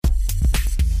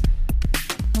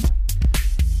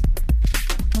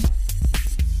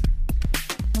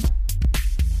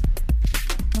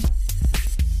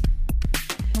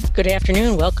Good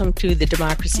afternoon. Welcome to the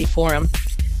Democracy Forum.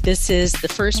 This is the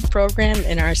first program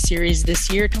in our series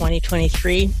this year,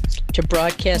 2023, to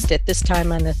broadcast at this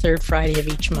time on the third Friday of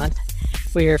each month.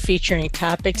 We are featuring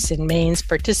topics in Maine's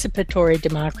participatory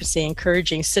democracy,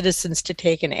 encouraging citizens to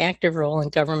take an active role in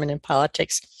government and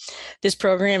politics. This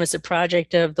program is a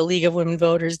project of the League of Women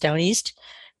Voters Down East,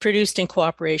 produced in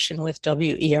cooperation with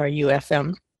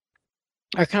WERU-FM.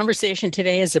 Our conversation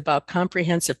today is about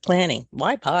comprehensive planning.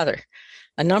 Why bother?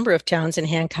 A number of towns in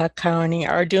Hancock County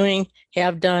are thinking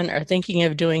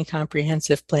of doing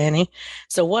comprehensive planning.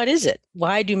 So what is it?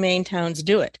 Why do Maine towns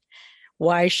do it?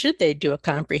 Why should they do a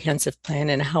comprehensive plan,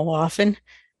 and how often?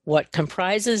 What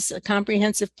comprises a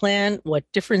comprehensive plan? What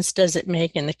difference does it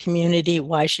make in the community?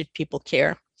 Why should people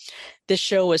care? This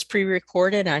show was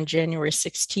pre-recorded on January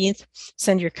 16th.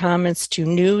 Send your comments to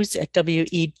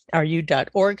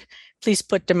news@weru.org. Please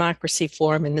put Democracy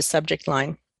Forum in the subject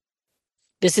line.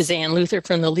 This is Ann Luther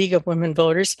from the League of Women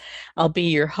Voters. I'll be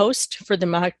your host for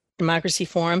the Democracy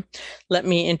Forum. Let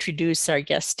me introduce our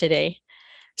guest today.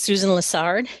 Susan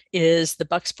Lessard is the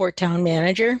Bucksport Town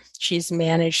Manager. She's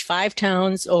managed 5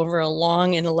 towns over a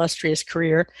long and illustrious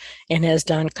career and has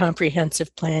done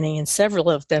comprehensive planning in several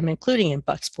of them, including in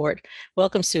Bucksport.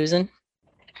 Welcome, Susan.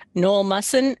 Noel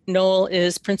Musson. Noel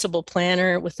is principal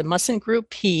planner with the Musson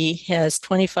Group. He has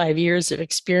 25 years of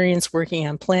experience working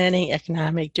on planning,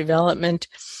 economic development,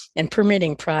 and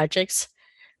permitting projects.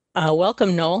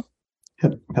 Welcome, Noel.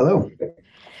 Hello.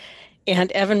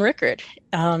 And Evan Rickert,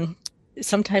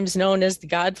 sometimes known as the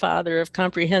godfather of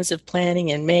comprehensive planning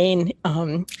in Maine.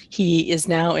 He is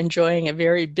now enjoying a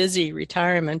very busy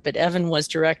retirement, but Evan was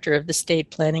director of the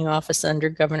state planning office under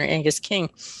Governor Angus King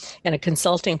and a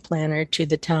consulting planner to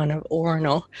the town of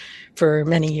Orono for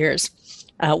many years.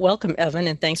 Welcome, Evan,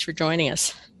 and thanks for joining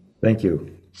us. Thank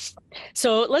you.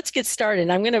 So let's get started.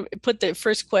 I'm going to put the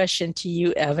first question to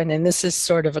you, Evan, and this is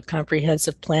sort of a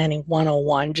comprehensive planning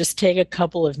 101. Just take a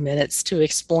couple of minutes to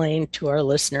explain to our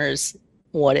listeners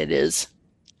what it is.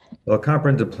 Well, a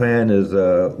comprehensive plan is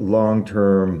a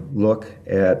long-term look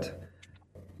at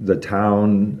the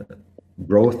town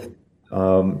growth,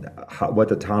 what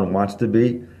the town wants to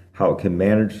be, how it can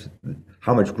manage,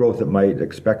 how much growth it might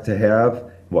expect to have,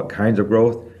 what kinds of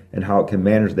growth, and how it can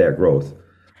manage that growth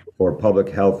for public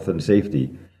health and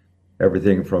safety.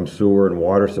 Everything from sewer and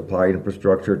water supply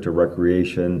infrastructure to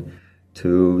recreation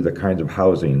to the kinds of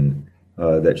housing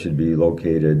that should be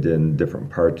located in different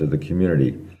parts of the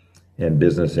community, and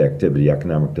business activity,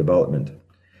 economic development.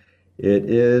 It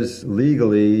is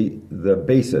legally the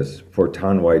basis for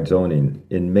townwide zoning.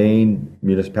 In Maine,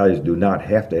 municipalities do not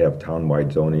have to have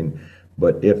townwide zoning,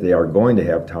 but if they are going to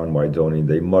have townwide zoning,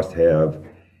 they must have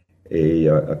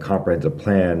a comprehensive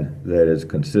plan that is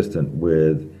consistent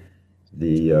with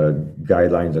the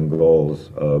guidelines and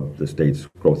goals of the state's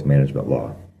growth management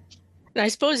law. I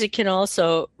suppose it can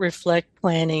also reflect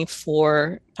planning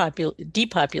for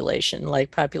depopulation,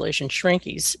 like population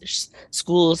shrinking,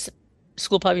 school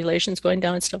populations going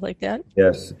down and stuff like that.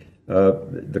 Yes.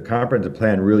 The comprehensive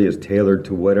plan really is tailored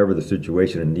to whatever the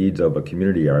situation and needs of a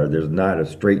community are. There's not a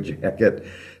straitjacket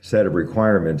set of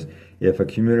requirements. If a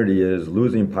community is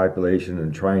losing population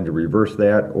and trying to reverse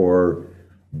that or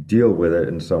deal with it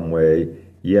in some way,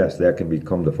 yes, that can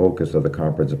become the focus of the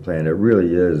comprehensive plan. It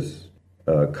really is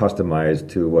customized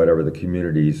to whatever the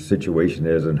community's situation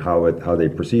is and how they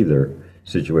perceive their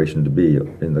situation to be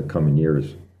in the coming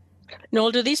years.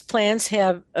 Noel, do these plans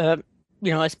have a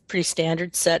pretty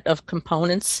standard set of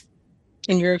components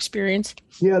in your experience?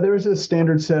 Yeah, there's a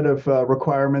standard set of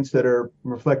requirements that are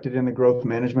reflected in the Growth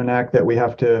Management Act that we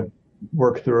have to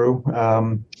work through.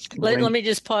 Let me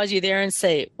just pause you there and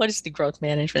say, what is the Growth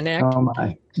Management Act? Oh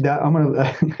my!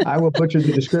 I will butcher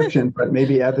the description, but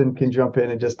maybe Evan can jump in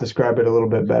and just describe it a little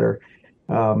bit better.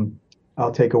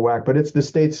 I'll take a whack, but it's the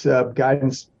state's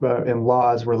guidance and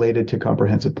laws related to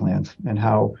comprehensive plans and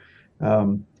how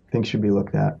things should be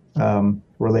looked at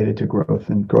related to growth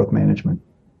and growth management.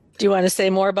 Do you want to say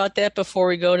more about that before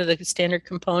we go to the standard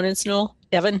components, Noel?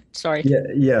 Evan, sorry. Yeah,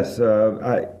 yes.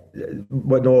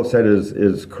 What Noel said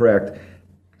is correct.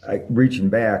 Reaching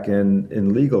back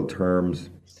in legal terms,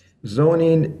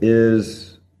 zoning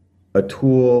is a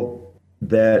tool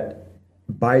that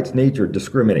by its nature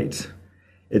discriminates.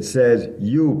 It says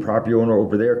you, property owner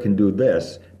over there, can do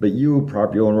this, but you,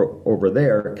 property owner over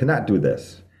there, cannot do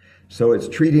this. So it's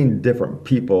treating different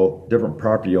people, different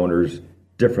property owners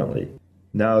differently.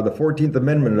 Now, the 14th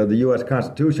Amendment of the U.S.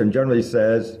 Constitution generally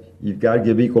says you've got to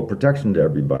give equal protection to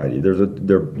everybody. There's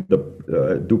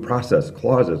the due process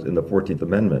clauses in the 14th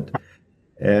Amendment.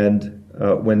 And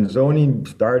when zoning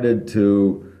started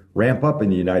to ramp up in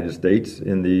the United States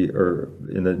in the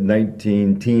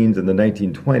 19 teens and the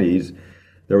 1920s.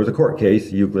 There was a court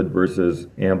case, Euclid versus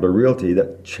Ambler Realty,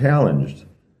 that challenged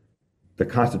the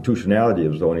constitutionality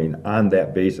of zoning on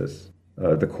that basis.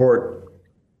 The court,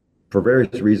 for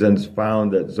various reasons,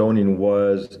 found that zoning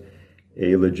was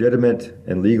a legitimate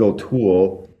and legal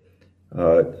tool,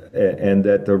 and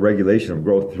that the regulation of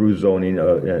growth through zoning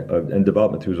and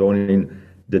development through zoning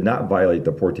did not violate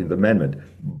the 14th Amendment.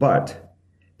 But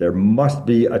there must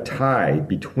be a tie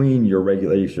between your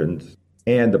regulations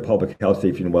and the public health,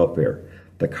 safety, and welfare.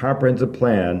 The comprehensive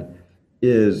plan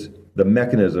is the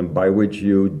mechanism by which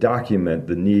you document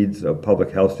the needs of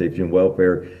public health, safety, and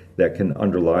welfare that can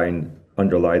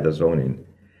underlie the zoning.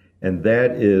 And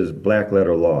that is black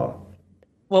letter law.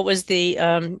 What was the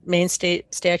main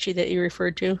state statute that you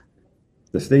referred to?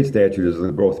 The state statute is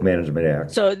the Growth Management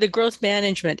Act. So the Growth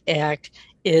Management Act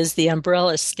is the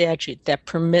umbrella statute that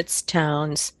permits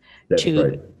towns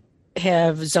to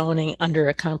have zoning under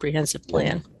a comprehensive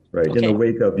plan. Right. Okay. In the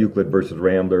wake of Euclid versus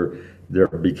Rambler, there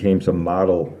became some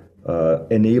model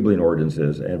enabling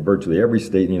ordinances, and virtually every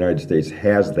state in the United States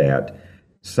has that.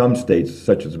 Some states,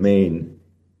 such as Maine,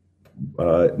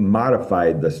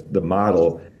 modified the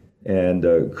model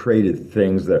and created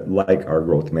things that like our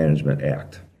Growth Management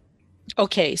Act.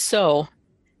 Okay, so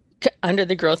under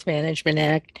the Growth Management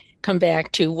Act, come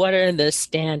back to what are the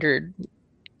standard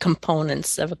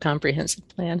components of a comprehensive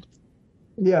plan?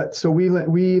 Yeah, so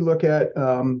we look at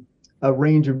a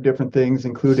range of different things,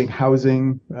 including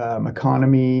housing,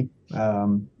 economy,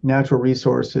 natural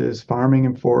resources, farming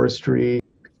and forestry,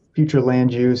 future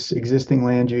land use, existing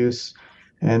land use.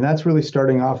 And that's really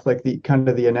starting off like the kind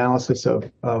of the analysis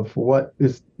of what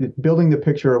is building the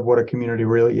picture of what a community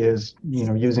really is,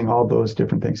 using all those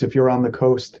different things. If you're on the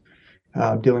coast,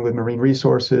 dealing with marine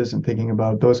resources and thinking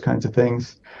about those kinds of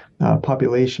things,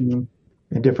 population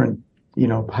and different,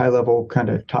 high level kind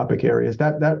of topic areas,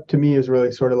 that to me is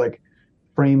really sort of like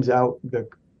frames out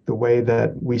the way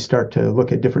that we start to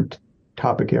look at different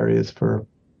topic areas for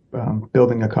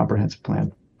building a comprehensive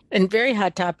plan. And very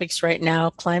hot topics right now: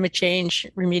 climate change,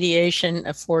 remediation,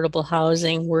 affordable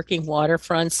housing, working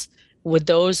waterfronts. Would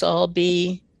those all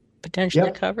be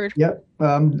potentially covered? Yep.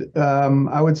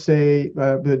 I would say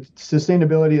the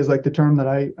sustainability is like the term that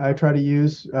I try to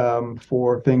use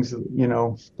for things,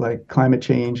 like climate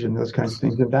change and those kinds of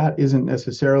things. And that isn't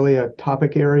necessarily a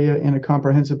topic area in a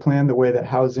comprehensive plan the way that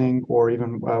housing or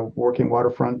even working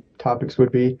waterfront topics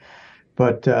would be.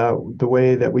 But the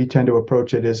way that we tend to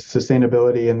approach it is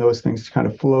sustainability, and those things kind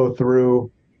of flow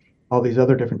through all these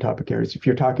other different topic areas. If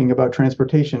you're talking about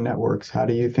transportation networks, how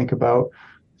do you think about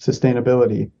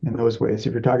sustainability in those ways?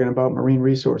 If you're talking about marine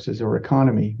resources or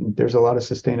economy, there's a lot of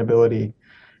sustainability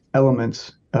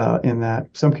elements in that.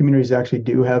 Some communities actually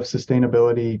do have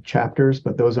sustainability chapters,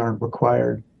 but those aren't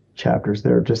required chapters.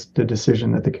 They're just the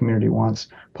decision that the community wants.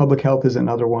 Public health is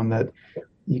another one that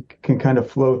you can kind of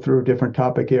flow through different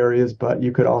topic areas, but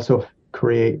you could also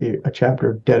create a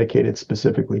chapter dedicated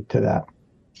specifically to that.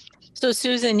 So,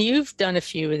 Susan, you've done a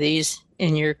few of these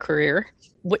in your career.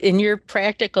 In your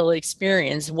practical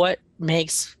experience, what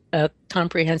makes a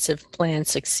comprehensive plan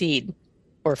succeed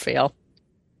or fail?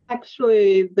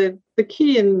 Actually, the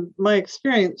key in my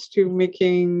experience to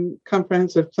making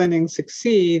comprehensive planning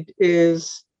succeed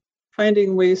is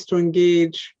finding ways to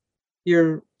engage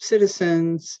your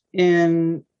citizens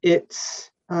in its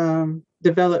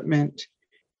development.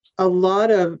 A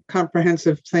lot of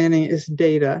comprehensive planning is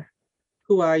data.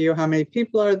 Who are you? How many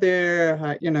people are there?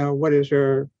 What is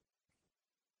your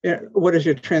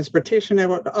transportation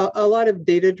network? A lot of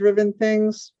data-driven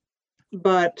things.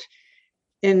 But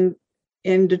in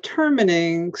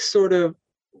determining sort of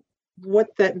what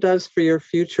that does for your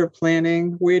future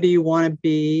planning, where do you want to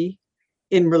be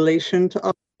in relation to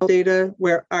all data?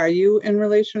 Where are you in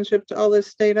relationship to all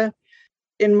this data?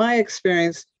 In my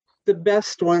experience, the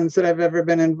best ones that I've ever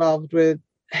been involved with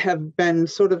have been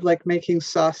sort of like making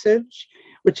sausage,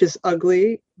 which is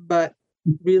ugly, but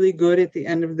really good at the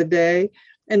end of the day.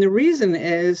 And the reason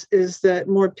is that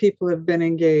more people have been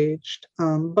engaged.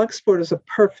 Bucksport is a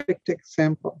perfect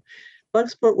example.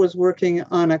 Bucksport was working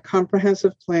on a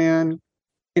comprehensive plan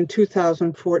in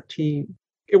 2014.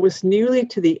 It was nearly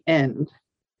to the end.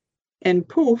 And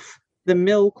poof, the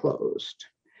mill closed,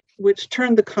 which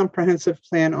turned the comprehensive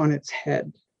plan on its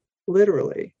head,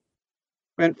 literally.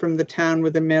 Went from the town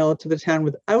with a mill to the town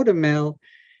without a mill,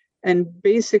 and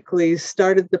basically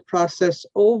started the process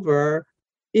over,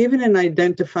 even in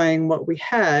identifying what we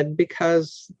had,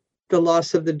 because the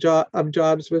loss of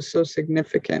jobs was so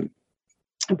significant.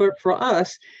 But for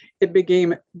us, it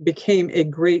became a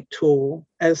great tool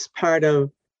as part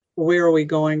of where are we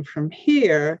going from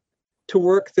here to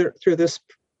work through this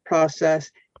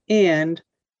process. And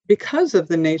because of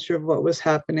the nature of what was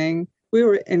happening, we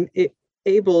were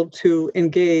able to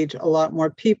engage a lot more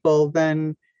people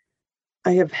than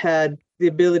I have had the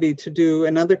ability to do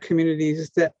in other communities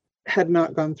that had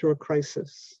not gone through a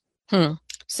crisis.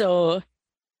 So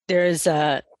there's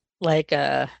an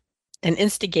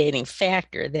instigating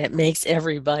factor that makes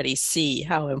everybody see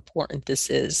how important this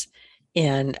is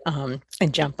and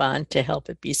jump on to help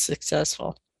it be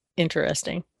successful.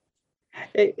 Interesting.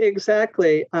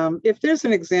 Exactly. If there's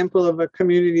an example of a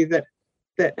community that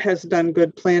has done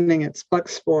good planning, it's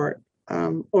Bucksport,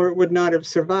 or it would not have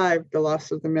survived the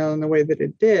loss of the mill in the way that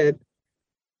it did.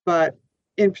 But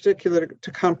in particular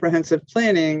to comprehensive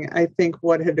planning, I think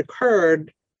what had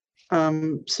occurred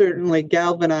certainly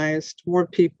galvanized more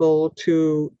people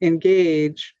to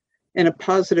engage in a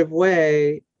positive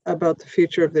way about the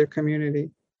future of their community.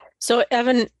 So,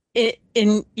 Evan,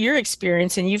 in your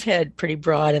experience, and you've had pretty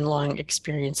broad and long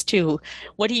experience too,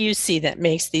 what do you see that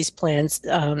makes these plans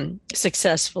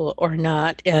successful or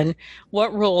not? And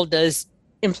what role does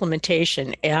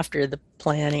implementation after the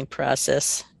planning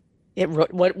process?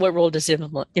 What role does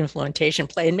implementation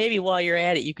play? And maybe while you're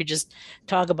at it, you could just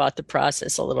talk about the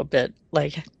process a little bit.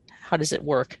 Like, how does it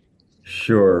work?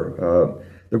 Sure.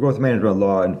 The growth management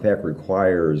law, in fact,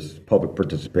 requires public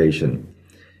participation.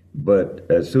 But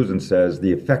as Susan says,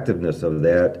 the effectiveness of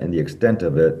that and the extent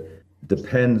of it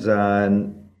depends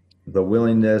on the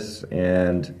willingness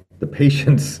and the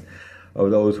patience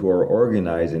of those who are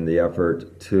organizing the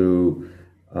effort to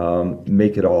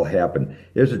make it all happen.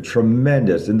 There's a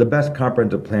tremendous, and the best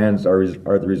comprehensive plans are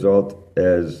the result,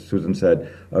 as Susan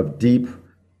said, of deep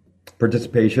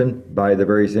participation by the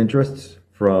various interests,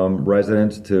 from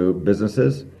residents to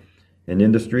businesses and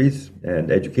industries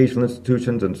and educational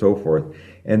institutions and so forth.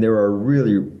 And there are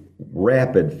really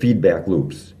rapid feedback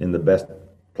loops in the best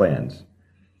plans.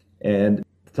 And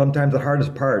sometimes the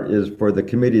hardest part is for the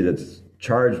committee that's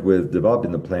charged with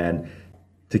developing the plan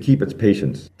to keep its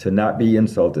patience, to not be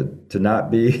insulted, to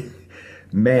not be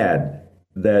mad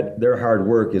that their hard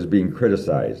work is being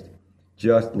criticized.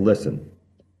 Just listen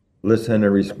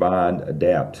and respond,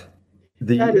 adapt.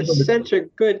 That is such a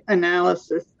good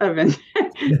analysis, Evan.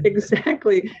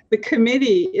 Exactly. The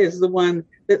committee is the one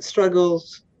that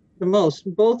struggles the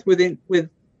most, both with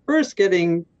first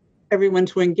getting everyone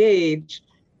to engage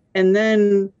and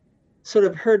then sort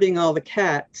of herding all the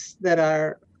cats that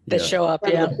show up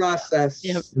in the process.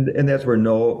 Yep. And that's where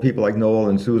people like Noel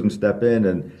and Susan step in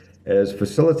and as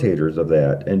facilitators of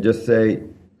that and just say,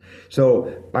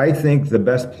 so I think the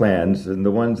best plans and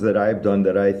the ones that I've done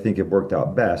that I think have worked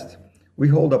out best, we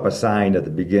hold up a sign at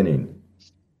the beginning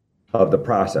of the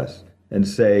process and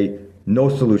say, no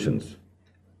solutions.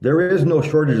 There is no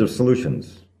shortage of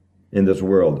solutions in this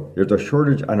world. There's a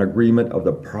shortage on agreement of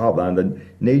the problem, on the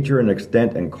nature and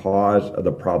extent and cause of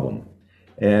the problem.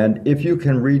 And if you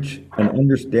can reach an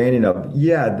understanding of,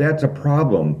 yeah, that's a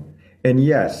problem, and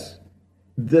yes,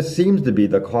 this seems to be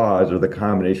the cause or the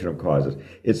combination of causes,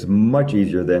 it's much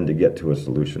easier then to get to a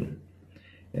solution.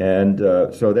 And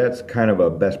so that's kind of a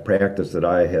best practice that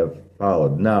I have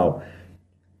followed. Now,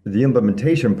 the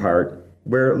implementation part,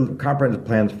 where comprehensive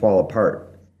plans fall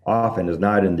apart often, is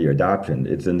not in the adoption,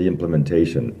 it's in the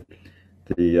implementation.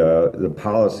 The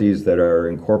policies that are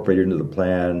incorporated into the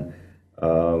plan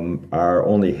are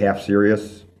only half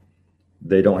serious.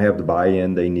 They don't have the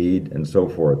buy-in they need, and so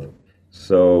forth.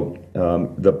 So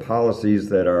the policies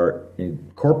that are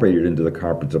incorporated into the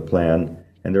comprehensive plan,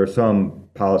 and there are some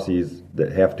policies that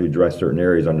have to address certain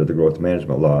areas under the growth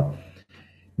management law,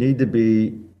 need to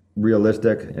be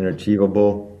realistic and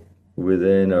achievable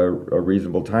within a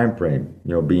reasonable time frame,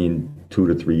 being 2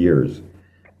 to 3 years.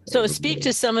 So speak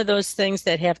to some of those things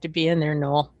that have to be in there,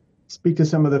 Noel. Speak to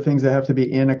some of the things that have to be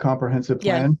in a comprehensive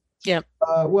plan. Yeah.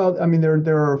 Well, I mean,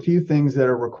 there are a few things that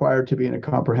are required to be in a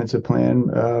comprehensive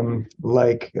plan,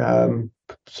 like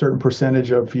certain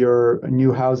percentage of your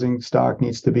new housing stock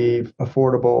needs to be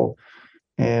affordable,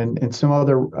 and some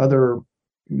other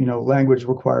language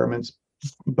requirements.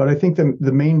 But I think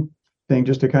the main thing,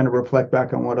 just to kind of reflect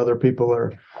back on what other people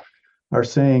are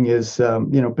saying, is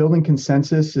building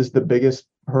consensus is the biggest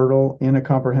hurdle in a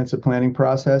comprehensive planning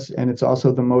process, and it's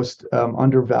also the most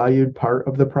undervalued part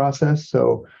of the process.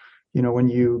 So, when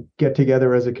you get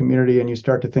together as a community and you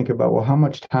start to think about, well, how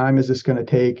much time is this going to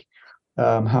take?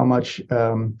 How much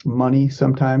money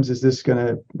sometimes is this going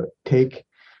to take?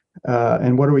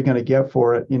 And what are we going to get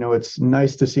for it? It's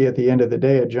nice to see at the end of the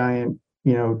day a giant,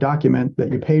 document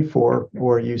that you paid for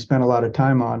or you spent a lot of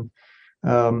time on.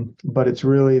 But it's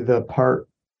really the part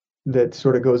that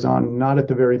sort of goes on, not at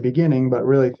the very beginning, but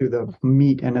really through the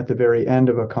meat and at the very end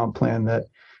of a comp plan, that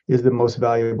is the most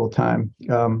valuable time.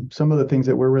 Some of the things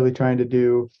that we're really trying to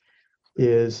do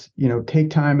is, take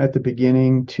time at the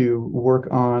beginning to work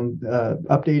on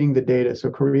updating the data. So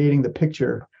creating the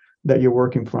picture that you're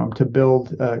working from to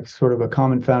build sort of a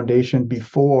common foundation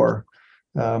before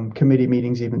committee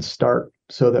meetings even start,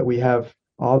 so that we have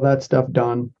all that stuff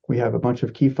done. We have a bunch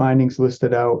of key findings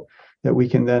listed out that we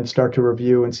can then start to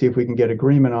review and see if we can get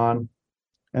agreement on.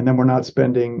 And then we're not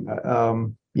spending,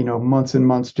 months and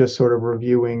months just sort of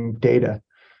reviewing data.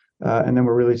 And then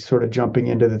we're really sort of jumping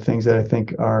into the things that I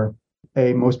think are,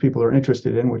 A, most people are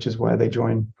interested in, which is why they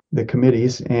join the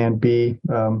committees, and B,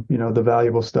 the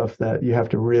valuable stuff that you have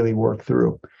to really work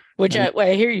through. Which what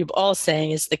I hear you all saying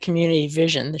is the community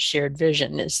vision, the shared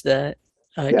vision is the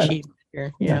achievement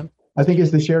here. Yeah. I think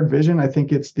it's the shared vision. I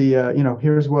think it's the,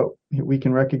 here's what we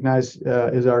can recognize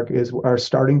is our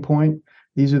starting point.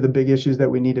 These are the big issues that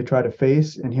we need to try to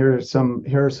face. And here are some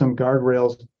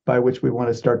guardrails by which we want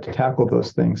to start to tackle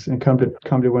those things and come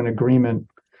to an agreement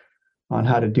on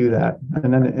how to do that.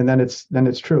 And then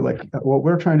it's true. Like what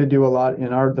we're trying to do a lot in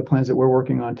the plans that we're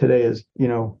working on today is,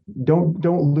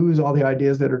 don't lose all the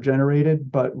ideas that are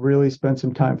generated, but really spend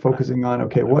some time focusing on,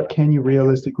 okay, what can you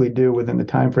realistically do within the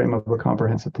time frame of a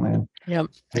comprehensive plan? Yep.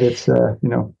 It's a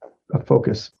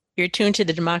focus. You're tuned to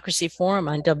the Democracy Forum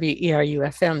on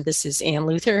WERU-FM. This is Ann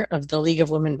Luther of the League of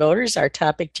Women Voters. Our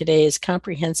topic today is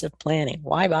comprehensive planning.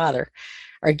 Why bother?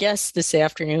 Our guests this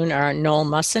afternoon are Noel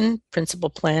Musson, Principal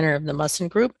Planner of the Musson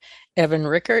Group, Evan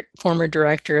Rickert, former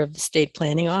Director of the State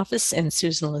Planning Office, and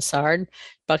Susan Lessard,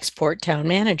 Bucksport Town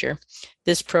Manager.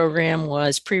 This program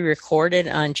was pre-recorded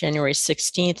on January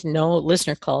 16th. No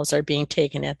listener calls are being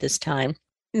taken at this time.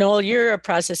 Noel, you're a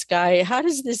process guy. How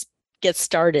does this get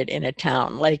started in a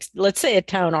town? Like, let's say a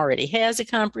town already has a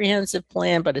comprehensive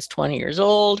plan, but it's 20 years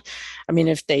old. I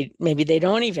mean, maybe they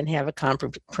don't even have a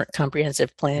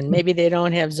comprehensive plan. Maybe they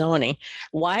don't have zoning.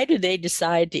 Why do they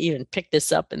decide to even pick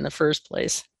this up in the first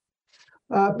place?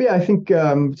 I think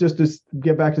just to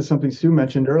get back to something Sue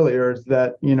mentioned earlier, is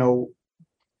that,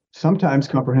 sometimes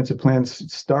comprehensive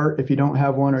plans start if you don't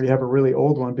have one or you have a really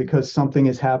old one because something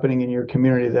is happening in your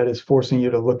community that is forcing you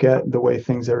to look at the way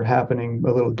things are happening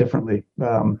a little differently.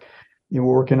 We're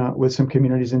working with some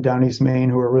communities in Down East Maine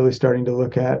who are really starting to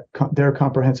look at their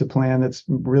comprehensive plan that's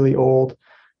really old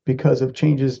because of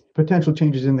potential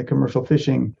changes in the commercial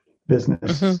fishing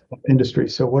business industry.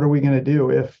 So what are we going to do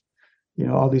if,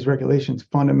 all these regulations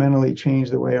fundamentally change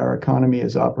the way our economy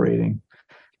is operating?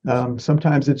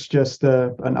 Sometimes it's just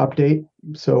an update.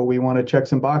 So we want to check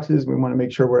some boxes. We want to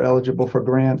make sure we're eligible for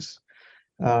grants.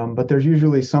 But there's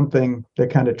usually something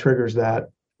that kind of triggers that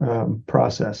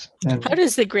process. And how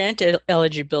does the grant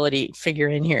eligibility figure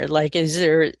in here? Like,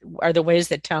 are there ways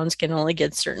that towns can only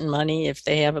get certain money if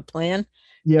they have a plan?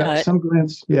 Yeah, some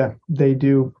grants, they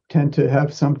do tend to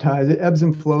have some ties. It ebbs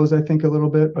and flows, I think, a little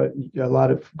bit, but a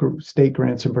lot of state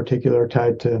grants in particular are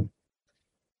tied to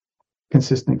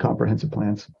consistent comprehensive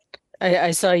plans.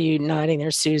 I saw you nodding there,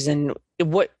 Susan.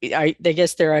 I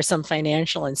guess there are some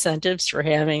financial incentives for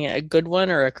having a good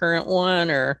one or a current one,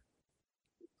 or?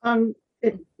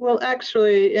 Well,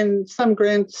 actually, in some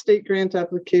state grant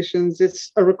applications,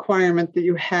 it's a requirement that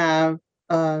you have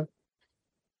a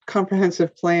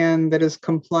comprehensive plan that is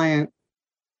compliant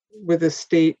with the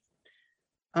state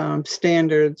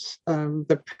standards.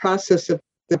 The process of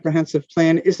the comprehensive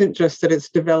plan isn't just that it's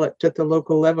developed at the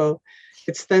local level,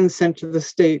 it's then sent to the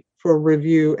state for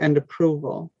review and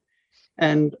approval.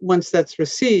 And once that's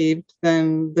received,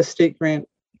 then the state grants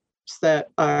that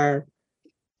are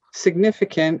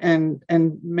significant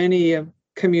and many of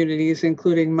communities,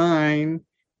 including mine,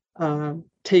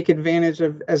 take advantage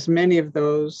of as many of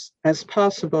those as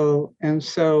possible. And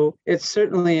so it's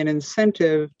certainly an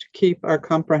incentive to keep our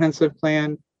comprehensive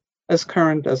plan as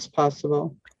current as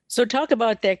possible. So talk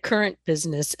about that current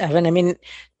business, Evan. I mean,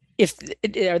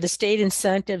 are the state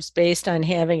incentives based on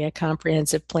having a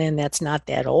comprehensive plan that's not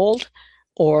that old,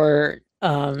 or?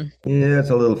 It's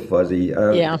a little fuzzy.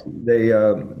 There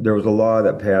was a law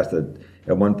that passed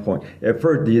at one point. At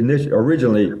first,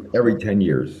 originally every 10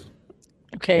 years.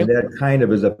 Okay. And that kind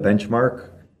of is a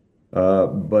benchmark,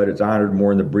 but it's honored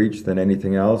more in the breach than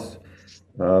anything else.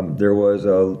 There was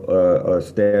a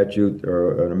statute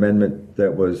or an amendment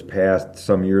that was passed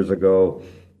some years ago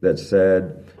that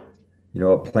said,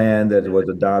 a plan that was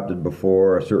adopted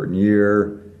before a certain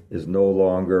year is no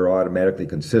longer automatically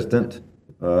consistent.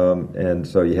 And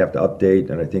so you have to update.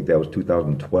 And I think that was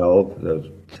 2012. That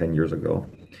was 10 years ago,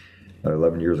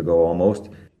 11 years ago almost.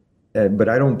 but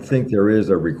I don't think there is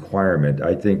a requirement.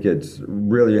 I think it's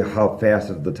really how fast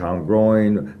is the town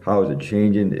growing? How is it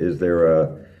changing? Is there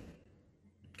a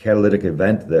catalytic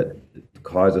event that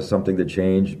causes something to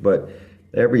change? But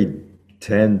every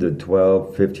 10 to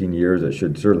 12, 15 years, it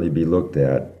should certainly be looked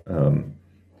at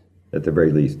the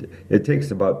very least. It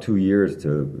takes about 2 years to,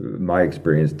 in my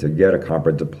experience, to get a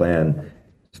comprehensive plan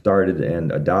started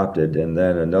and adopted, and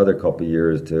then another couple of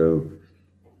years to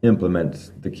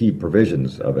implement the key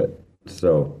provisions of it.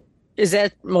 So, Is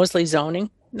that mostly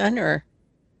zoning then, or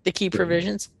the key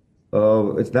provisions?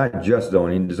 it's not just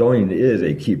zoning. Zoning is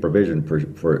a key provision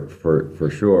for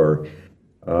sure,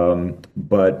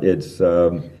 but it's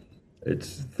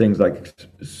things like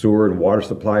sewer and water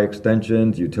supply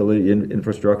extensions, utility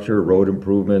infrastructure, road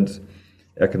improvements,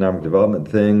 economic development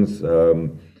things,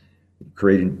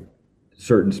 creating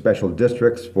certain special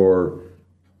districts for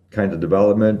kind of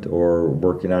development or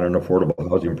working on an affordable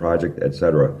housing project, et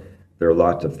cetera. There are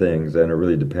lots of things, and it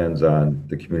really depends on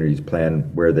the community's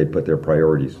plan where they put their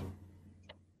priorities.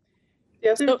 The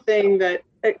other thing that,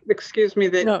 excuse me,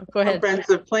 that No, go ahead.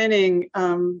 comprehensive planning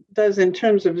does in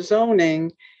terms of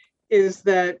zoning is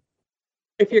that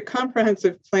if your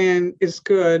comprehensive plan is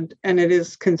good and it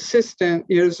is consistent,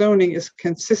 your zoning is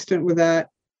consistent with that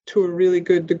to a really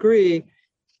good degree,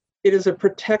 it is a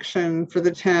protection for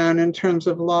the town in terms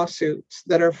of lawsuits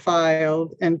that are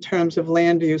filed in terms of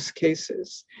land use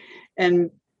cases.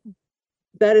 And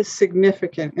that is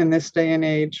significant in this day and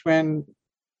age when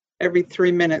every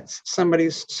 3 minutes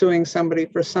somebody's suing somebody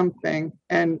for something.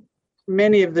 And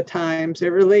many of the times it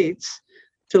relates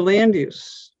to land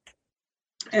use.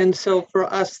 And so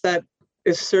for us, that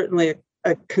is certainly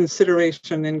a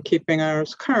consideration in keeping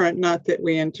ours current. Not that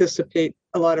we anticipate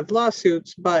a lot of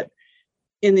lawsuits, but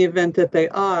in the event that they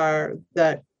are,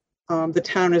 that the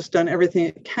town has done everything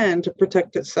it can to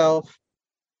protect itself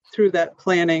through that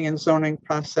planning and zoning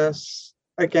process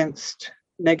against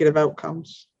negative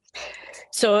outcomes.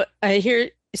 So I hear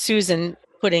Susan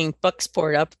putting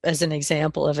Bucksport up as an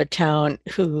example of a town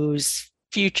whose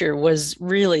future was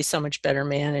really so much better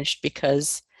managed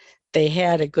because they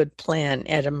had a good plan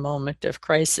at a moment of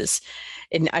crisis.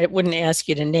 And I wouldn't ask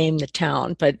you to name the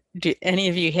town, but do any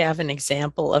of you have an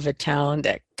example of a town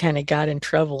that kind of got in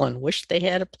trouble and wished they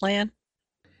had a plan?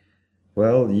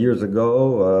 Well, years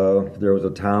ago, there was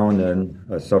a town and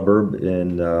a suburb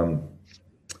in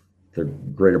the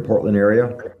greater Portland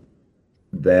area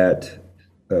that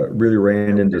really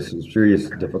ran into some serious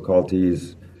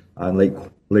difficulties on lake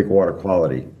water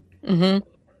quality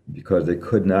because they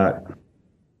could not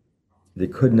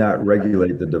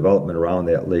regulate the development around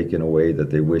that lake in a way that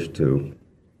they wished to,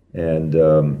 and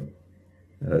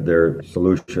their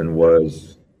solution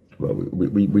was, well,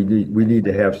 we need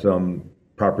to have some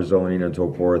proper zoning and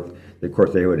so forth. Of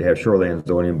course, they would have shoreline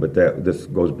zoning, but this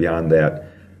goes beyond that.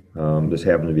 This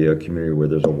happened to be a community where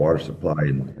there's a water supply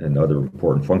and other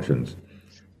important functions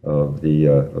of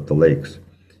the lakes.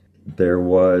 There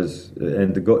was,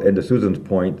 and to Susan's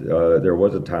point, there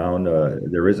was a town.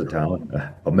 There is a town.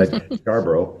 I'll mention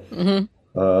Scarborough,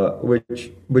 which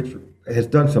has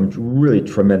done some really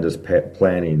tremendous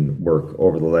planning work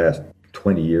over the last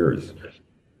 20 years.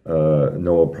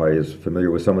 Noah probably is familiar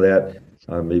with some of that,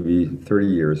 maybe 30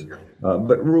 years.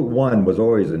 But Route 1 was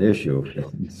always an issue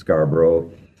in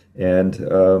Scarborough, and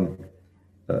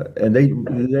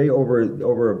they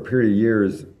over a period of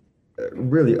years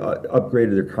really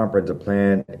upgraded their comprehensive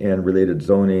plan and related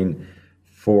zoning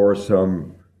for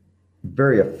some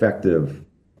very effective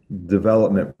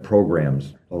development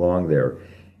programs along there.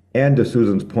 And to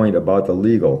Susan's point about the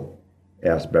legal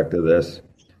aspect of this,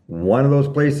 one of those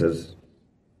places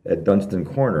at Dunstan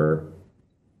Corner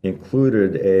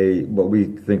included what we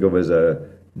think of as a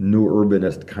new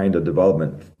urbanist kind of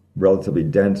development, relatively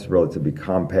dense, relatively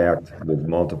compact, with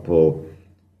multiple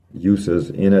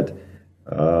uses in it.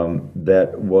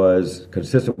 That was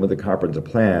consistent with the comprehensive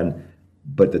plan,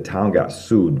 but the town got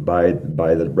sued by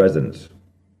the residents.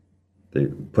 They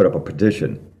put up a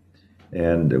petition,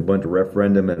 and it went to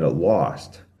referendum, and it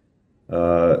lost.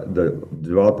 The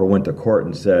developer went to court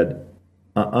and said,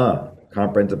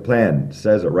 comprehensive plan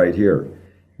says it right here.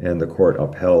 And the court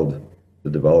upheld the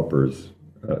developers,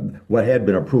 what had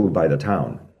been approved by the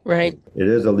town. Right. It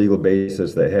is a legal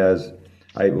basis that has,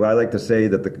 I like to say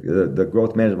that the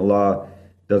growth management law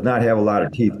does not have a lot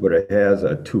of teeth, but it has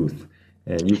a tooth,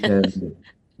 and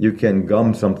you can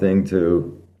gum something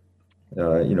to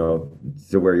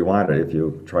where you want it if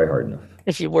you try hard enough.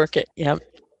 If you work it, yeah.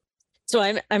 So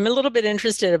I'm a little bit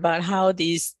interested about how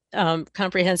these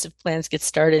comprehensive plans get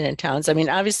started in towns. I mean,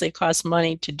 obviously it costs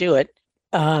money to do it,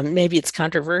 Maybe it's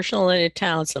controversial in a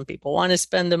town. Some people want to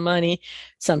spend the money,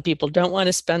 some people don't want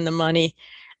to spend the money.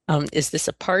 Is this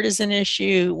a partisan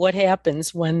issue? What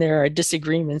happens when there are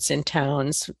disagreements in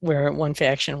towns where one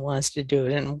faction wants to do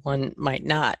it and one might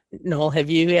not? Noel, have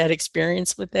you had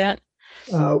experience with that?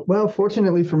 Well,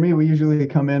 fortunately for me, we usually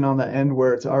come in on the end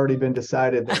where it's already been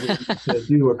decided that we need to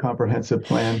do a comprehensive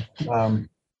plan.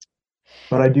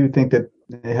 But I do think that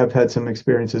they have had some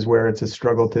experiences where it's a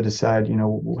struggle to decide,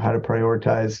 how to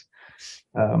prioritize,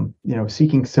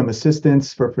 seeking some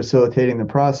assistance for facilitating the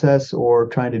process or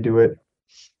trying to do it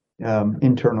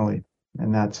internally.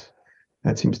 And that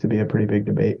seems to be a pretty big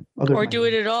debate. Or do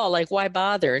it at all. Like, why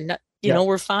bother?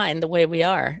 We're fine the way we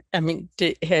are. I mean,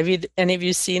 have any of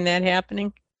you seen that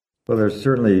happening? Well, there's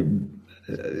certainly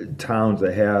towns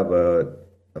that have a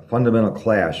fundamental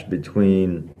clash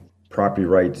between property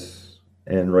rights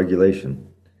and regulation.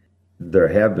 There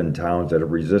have been towns that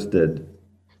have resisted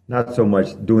not so much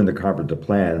doing the comprehensive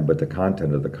plan, but the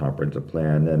content of the comprehensive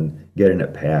plan and getting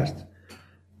it passed.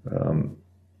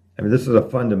 This is a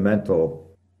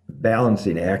fundamental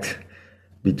balancing act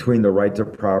between the rights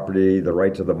of property, the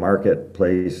rights of the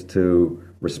marketplace to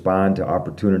respond to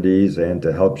opportunities and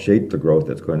to help shape the growth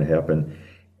that's going to happen,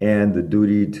 and the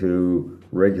duty to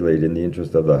regulate in the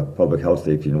interest of the public health,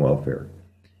 safety, and welfare.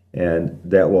 And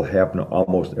that will happen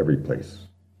almost every place.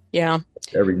 Yeah.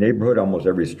 Every neighborhood, almost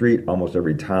every street, almost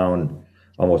every town,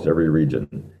 almost every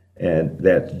region. And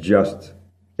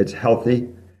it's healthy.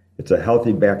 It's a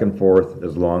healthy back and forth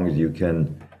as long as you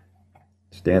can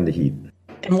stand the heat.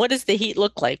 And what does the heat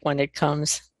look like when it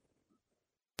comes?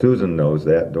 Susan knows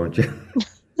that, don't you?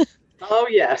 Oh,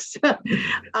 yes.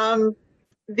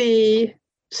 The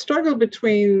struggle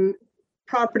between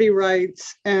property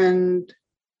rights and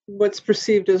what's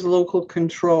perceived as local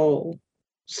control,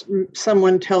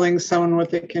 someone telling someone what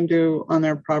they can do on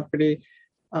their property.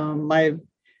 I've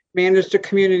managed a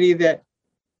community that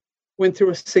went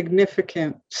through a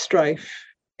significant strife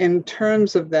in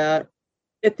terms of that.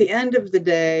 At the end of the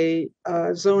day,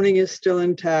 zoning is still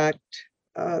intact.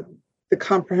 The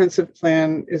comprehensive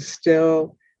plan is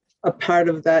still a part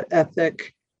of that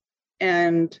ethic.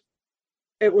 And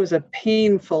it was a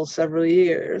painful several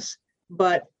years,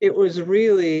 but it was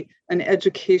really an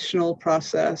educational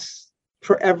process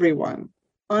for everyone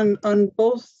on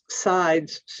both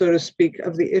sides, so to speak,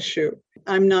 of the issue.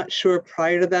 I'm not sure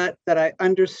prior to that I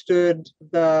understood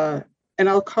and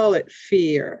I'll call it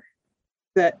fear,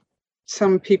 that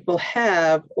some people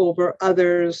have over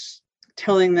others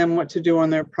telling them what to do on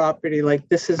their property, like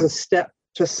this is a step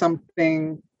to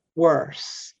something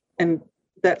worse. And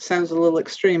that sounds a little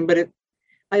extreme, but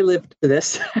I lived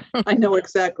this. I know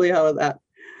exactly how that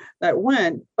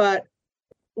went, but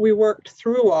we worked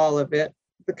through all of it.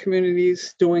 The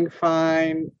community's doing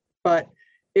fine, but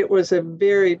it was a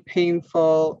very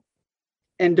painful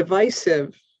and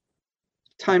divisive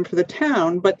time for the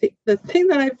town. But the thing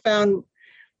that I found,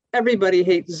 everybody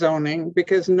hates zoning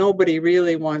because nobody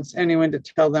really wants anyone to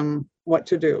tell them what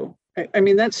to do. I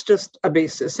mean, that's just a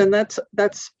basis, and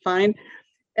that's fine.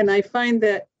 And I find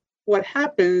that what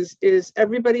happens is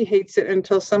everybody hates it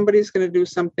until somebody's going to do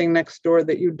something next door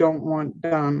that you don't want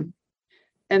done.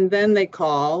 And then they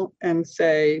call and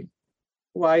say,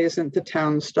 why isn't the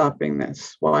town stopping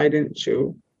this? Why didn't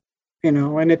you?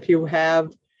 And if you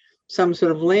have some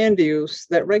sort of land use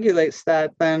that regulates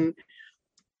that, then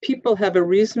people have a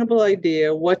reasonable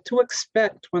idea what to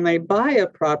expect when they buy a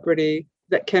property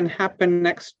that can happen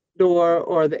next door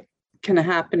or that can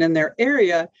happen in their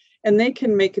area. And they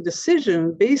can make a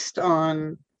decision based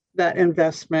on that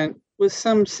investment with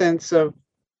some sense of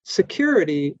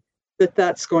security that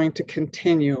that's going to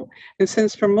continue. And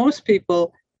since for most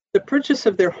people, the purchase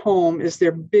of their home is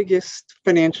their biggest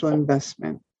financial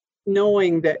investment,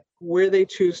 knowing that where they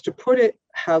choose to put it,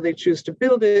 how they choose to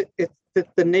build it,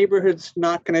 that the neighborhood's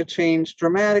not going to change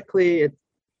dramatically.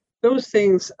 Those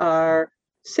things are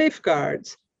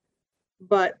safeguards,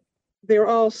 but they're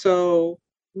also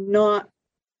not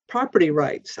property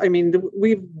rights. I mean,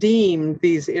 we've deemed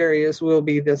these areas will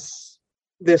be this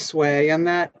way, and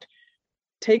that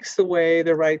takes away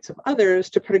the rights of others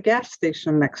to put a gas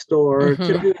station next door or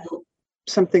to do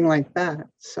something like that.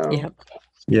 So,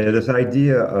 yeah, this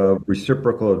idea of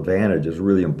reciprocal advantage is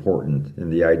really important in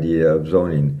the idea of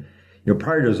zoning.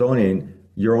 Prior to zoning,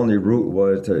 your only route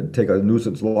was to take a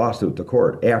nuisance lawsuit to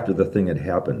court after the thing had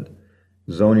happened.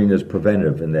 Zoning is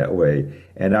preventive in that way.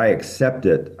 And I accept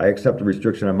it. I accept the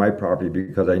restriction on my property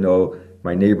because I know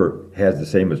my neighbor has the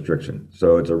same restriction.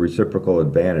 So it's a reciprocal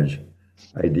advantage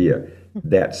idea.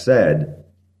 That said,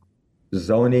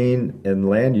 zoning and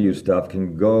land use stuff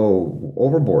can go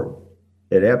overboard.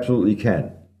 It absolutely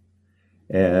can.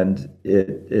 and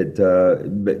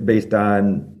based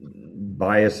on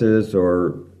biases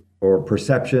or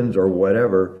perceptions or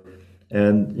whatever.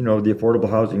 And the affordable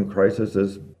housing crisis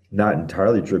is not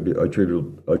entirely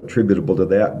attributable to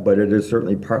that, but it is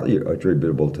certainly partly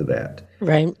attributable to that.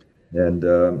 Right.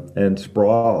 And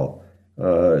sprawl,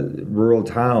 rural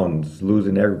towns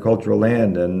losing agricultural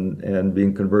land and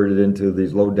being converted into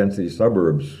these low density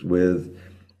suburbs with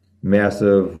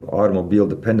massive automobile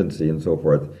dependency and so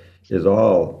forth is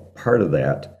all part of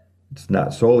that. It's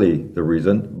not solely the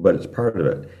reason, but it's part of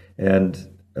it. And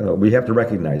we have to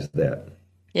recognize that.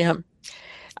 Yeah.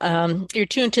 You're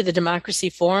tuned to the Democracy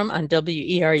Forum on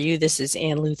WERU. This is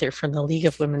Ann Luther from the League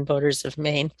of Women Voters of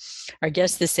Maine. Our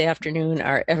guests this afternoon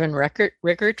are Evan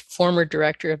Rickert, former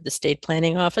director of the State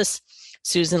Planning Office,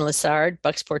 Susan Lessard,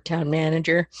 Bucksport Town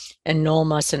Manager, and Noel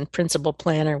Musson, Principal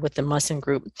Planner with the Musson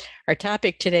Group. Our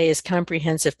topic today is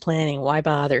comprehensive planning. Why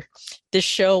bother? This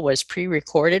show was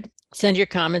pre-recorded. Send your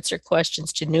comments or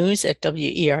questions to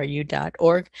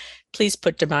news@weru.org. Please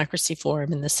put Democracy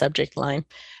Forum in the subject line.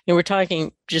 And we're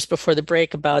talking just before the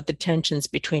break about the tensions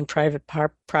between private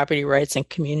property rights and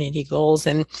community goals.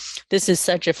 And this is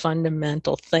such a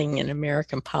fundamental thing in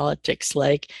American politics,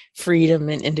 like freedom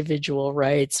and individual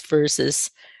rights versus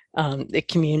the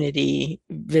community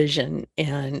vision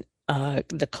and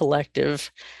the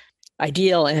collective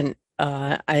ideal. And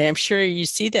I am sure you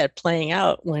see that playing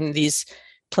out when these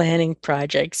planning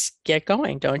projects get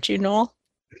going, don't you, Noel?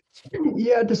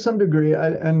 Yeah, to some degree. I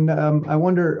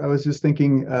wonder, I was just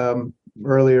thinking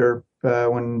earlier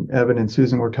when Evan and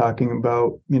Susan were talking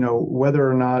about, whether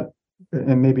or not,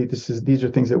 and maybe these are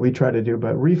things that we try to do,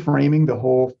 but reframing the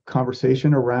whole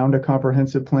conversation around a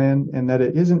comprehensive plan, and that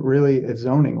it isn't really a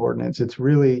zoning ordinance. It's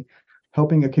really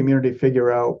helping a community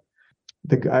figure out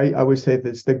I always say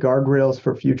this, the guardrails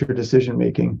for future decision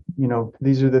making.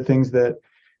 These are the things that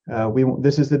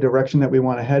this is the direction that we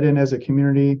want to head in as a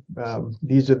community.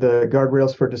 These are the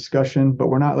guardrails for discussion, but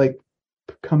we're not like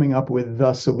coming up with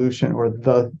the solution or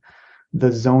the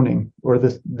zoning or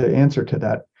the answer to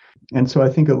that. And so I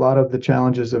think a lot of the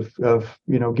challenges of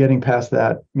getting past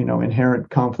that, inherent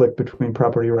conflict between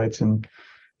property rights and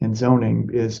zoning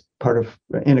is part of,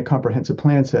 in a comprehensive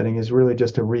plan setting, is really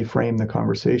just to reframe the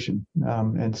conversation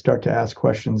and start to ask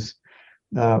questions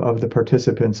of the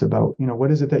participants about,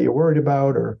 what is it that you're worried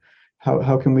about, or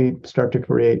how can we start to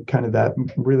create kind of that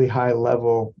really high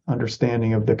level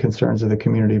understanding of the concerns of the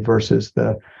community versus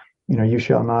the, you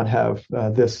shall not have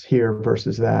this here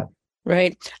versus that.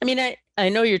 Right. I mean, I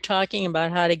know you're talking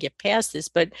about how to get past this,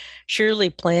 but surely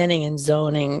planning and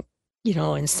zoning,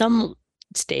 in some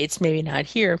states, maybe not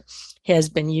here, has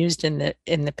been used in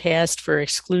the past for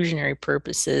exclusionary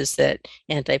purposes, that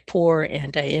anti-poor,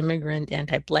 anti-immigrant,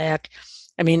 anti-Black.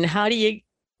 I mean, how do you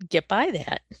get by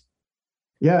that?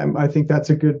 Yeah, I think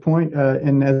that's a good point.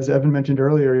 And as Evan mentioned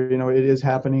earlier, it is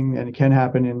happening, and it can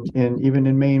happen in even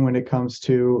in Maine when it comes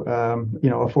to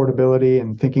affordability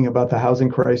and thinking about the housing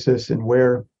crisis and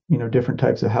where different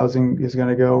types of housing is going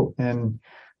to go. And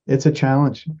it's a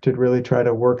challenge to really try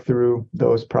to work through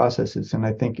those processes. And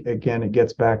I think, again, it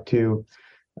gets back to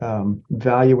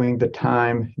valuing the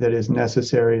time that is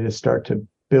necessary to start to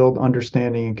build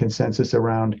understanding and consensus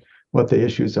around what the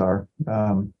issues are.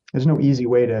 There's no easy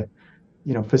way to,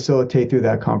 facilitate through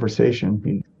that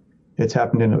conversation. It's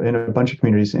happened in a bunch of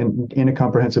communities in a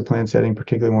comprehensive plan setting,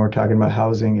 particularly when we're talking about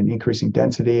housing and increasing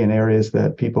density in areas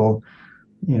that people,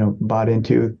 bought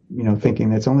into,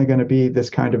 thinking it's only going to be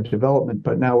this kind of development.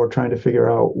 But now we're trying to figure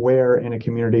out where in a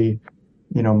community,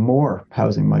 more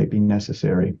housing might be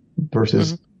necessary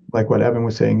versus like what Evan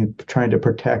was saying, trying to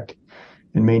protect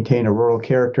and maintain a rural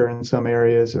character in some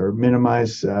areas, or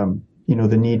minimize,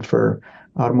 the need for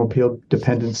automobile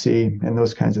dependency and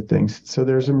those kinds of things. So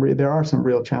there are some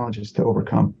real challenges to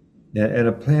overcome. Yeah, and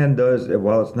a plan does,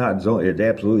 while it's not zoning, it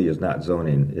absolutely is not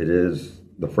zoning. It is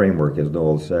the framework, as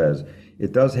Noel says.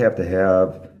 It does have to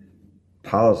have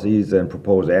policies and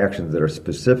proposed actions that are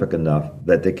specific enough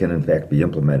that they can in fact be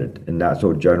implemented, and not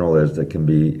so general as that can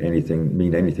mean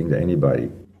anything to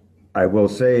anybody. I will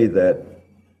say that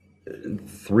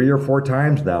 3 or 4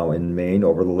 times now in Maine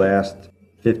over the last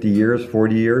 50 years,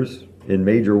 40 years, in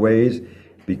major ways,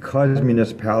 because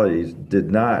municipalities did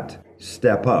not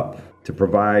step up to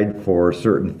provide for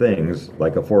certain things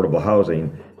like affordable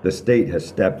housing, the state has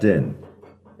stepped in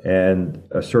and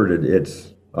asserted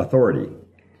its authority.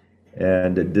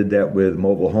 And it did that with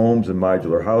mobile homes and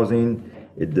modular housing.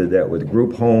 It did that with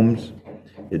group homes.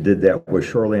 It did that with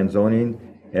shoreline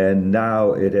zoning. And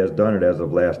now it has done it as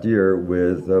of last year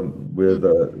with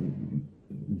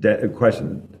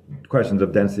questions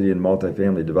of density and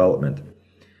multifamily development.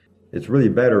 it's really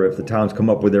better if the towns come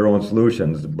up with their own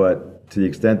solutions. But to the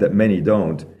extent that many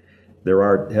don't,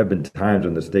 have been times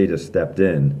when the state has stepped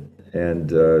in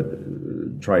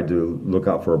and tried to look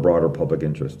out for a broader public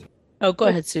interest. Oh, go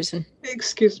ahead, Susan.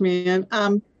 Excuse me. And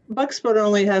Bucksport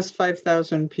only has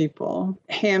 5,000 people.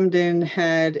 Hamden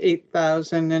had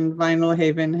 8,000, and Vinyl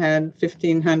Haven had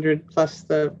 1,500 plus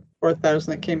the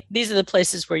 4,000 that came. These are the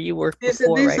places where you worked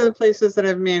before, These right? are the places that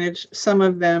I've managed, some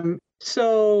of them.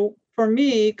 So for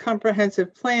me,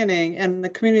 comprehensive planning and the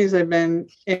communities I've been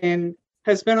in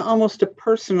has been almost a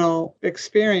personal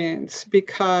experience,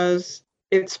 because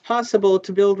it's possible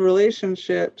to build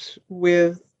relationships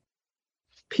with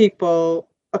people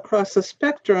across the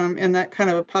spectrum in that kind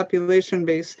of a population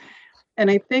base.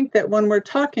 And I think that when we're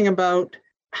talking about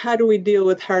how do we deal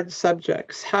with hard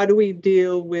subjects, how do we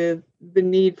deal with the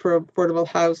need for affordable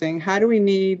housing, how do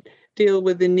we deal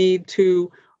with the need to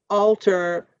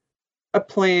alter a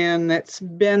plan that's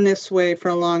been this way for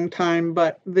a long time,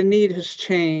 but the need has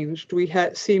changed. We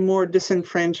see more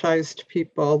disenfranchised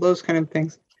people, those kind of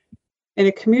things. In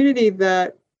a community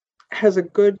that has a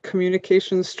good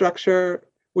communication structure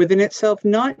within itself,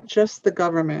 not just the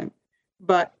government,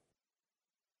 but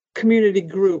community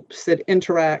groups that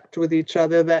interact with each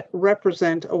other, that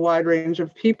represent a wide range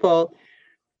of people,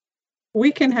 we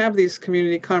can have these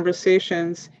community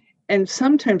conversations, and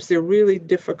sometimes they're really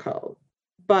difficult,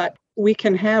 but we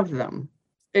can have them,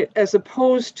 as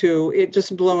opposed to it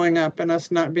just blowing up and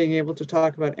us not being able to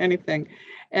talk about anything.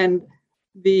 And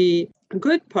the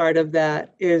good part of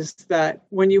that is that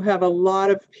when you have a lot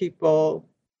of people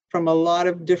from a lot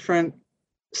of different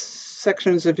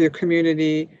sections of your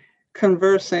community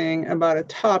conversing about a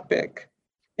topic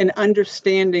and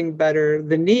understanding better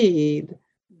the need,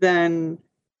 then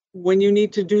when you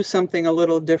need to do something a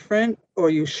little different, or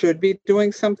you should be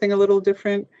doing something a little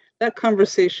different, that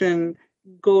conversation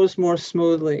goes more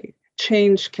smoothly.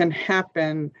 Change can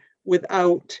happen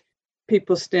without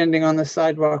people standing on the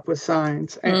sidewalk with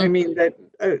signs. I mean that,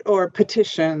 or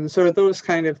petitions, or those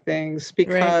kind of things,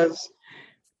 because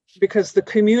the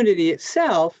community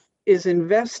itself is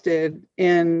invested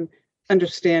in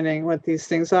understanding what these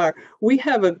things are. We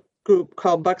have a group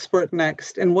called Bucksport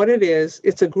Next, and what it is,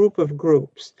 it's a group of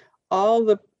groups. All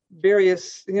the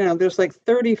various, there's like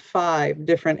 35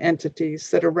 different entities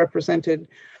that are represented,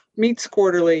 meets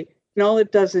quarterly, and all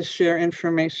it does is share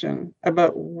information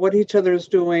about what each other is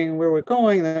doing, where we're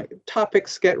going, the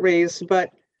topics get raised,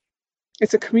 but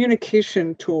it's a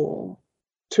communication tool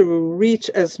to reach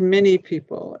as many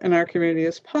people in our community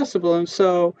as possible. And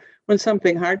so when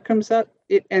something hard comes up,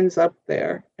 it ends up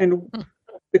there, and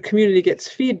the community gets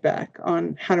feedback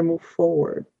on how to move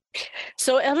forward.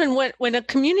 So, Evan, when a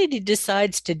community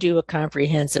decides to do a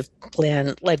comprehensive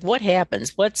plan, like what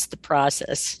happens? What's the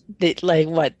process?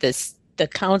 The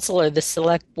council or the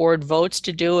select board votes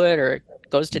to do it, or it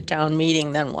goes to town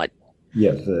meeting, then what?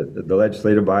 Yes, the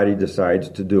legislative body decides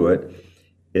to do it.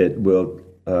 It will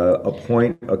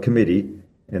appoint a committee,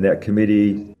 and that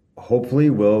committee hopefully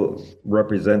will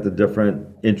represent the different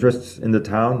interests in the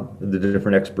town, the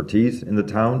different expertise in the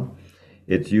town.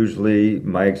 It's usually,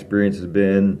 my experience has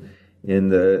been in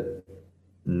the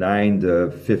 9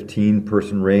 to 15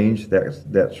 person range,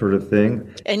 that sort of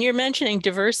thing. And you're mentioning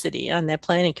diversity on that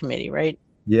planning committee, right?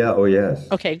 Yeah. Oh, yes.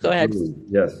 Okay, go ahead.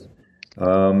 Yes.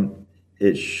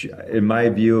 In my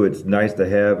view, it's nice to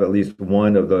have at least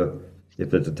one of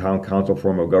if it's a town council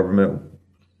form of government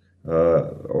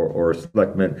or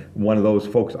selectmen, one of those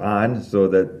folks on, so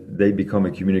that they become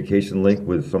a communication link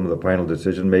with some of the final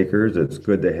decision makers. It's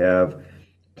good to have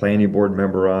planning board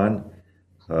member on.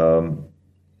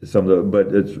 But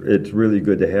it's really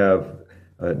good to have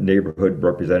neighborhood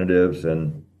representatives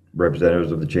and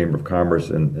representatives of the Chamber of Commerce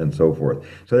and so forth.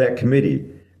 So that committee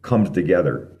comes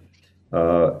together.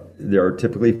 There are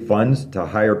typically funds to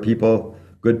hire people,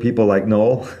 good people like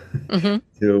Noel,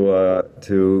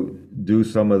 to do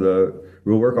some of the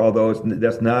real work, although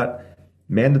that's not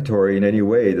mandatory in any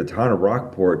way. The town of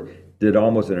Rockport did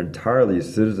almost an entirely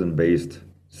citizen-based,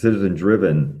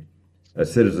 citizen-driven, a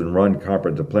citizen-run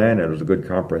comprehensive plan, and it was a good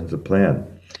comprehensive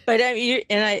plan. But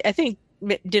I think,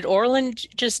 did Orland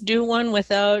just do one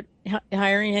without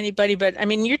hiring anybody? But I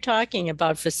mean, you're talking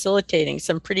about facilitating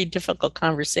some pretty difficult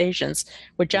conversations,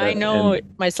 which I know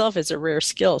myself is a rare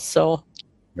skill. So,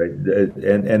 right,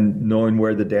 and knowing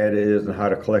where the data is and how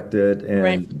to collect it,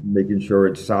 and making sure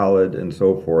it's solid and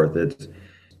so forth.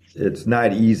 It's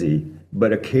not easy,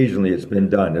 but occasionally it's been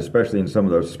done, especially in some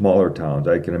of those smaller towns.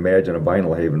 I can imagine a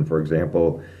Vinyl Haven, for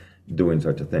example, doing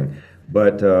such a thing.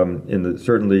 But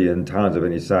certainly in towns of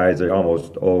any size, they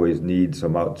almost always need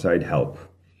some outside help.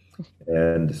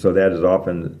 And so that is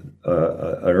often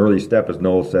an early step, as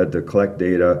Noel said, to collect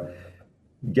data,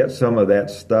 get some of that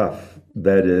stuff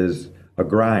that is a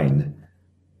grind,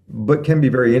 but can be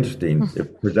very interesting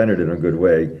if presented in a good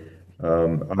way,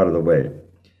 out of the way.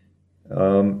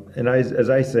 And as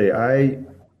I say,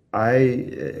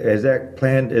 as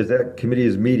that committee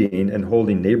is meeting and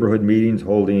holding neighborhood meetings,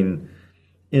 holding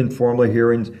informal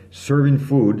hearings, serving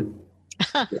food,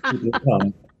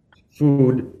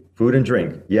 food and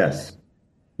drink, yes,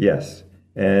 yes,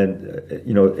 and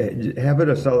have it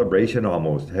a celebration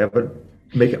almost,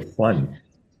 make it fun,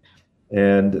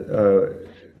 and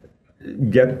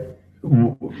get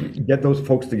those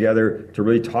folks together to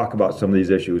really talk about some of these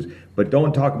issues, but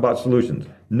don't talk about solutions.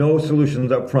 No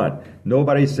solutions up front.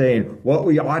 Nobody's saying what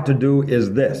we ought to do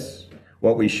is this,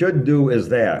 what we should do is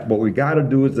that, what we got to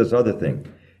do is this other thing.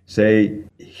 Say,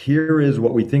 here is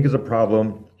what we think is a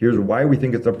problem. Here's why we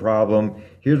think it's a problem.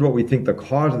 Here's what we think the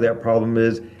cause of that problem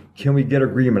is. Can we get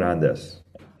agreement on this?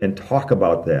 And talk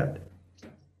about that.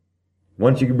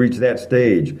 Once you reach that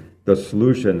stage, the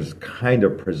solutions kind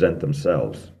of present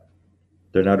themselves.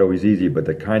 They're not always easy, but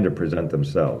they kind of present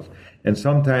themselves. And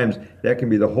sometimes that can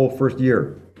be the whole first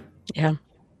year. Yeah.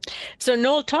 So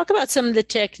Noel, talk about some of the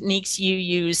techniques you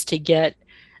use to get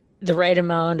the right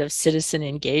amount of citizen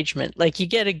engagement. Like you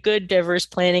get a good diverse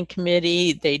planning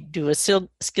committee, they do a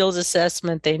skills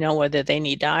assessment, they know whether they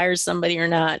need to hire somebody or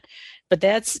not, but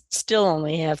that's still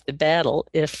only half the battle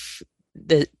if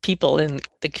the people in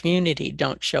the community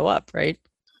don't show up, right?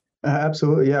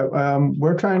 Absolutely, yeah.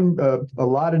 We're trying a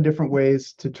lot of different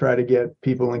ways to try to get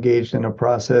people engaged in a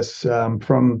process,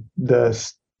 from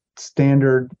the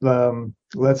standard,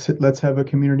 let's have a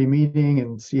community meeting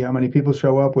and see how many people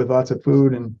show up with lots of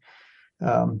food and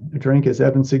drink, as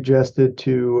Evan suggested,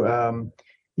 to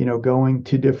going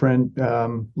to different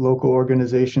local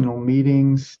organizational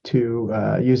meetings,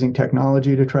 to using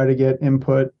technology to try to get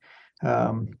input.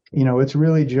 It's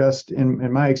really just,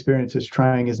 in my experience, is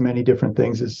trying as many different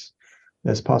things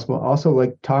as possible. Also,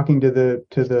 like talking to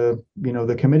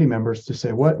the committee members to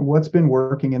say what's been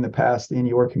working in the past in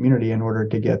your community in order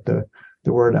to get the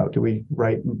word out. Do we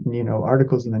write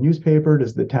articles in the newspaper?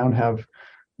 Does the town have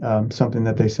something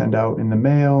that they send out in the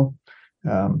mail?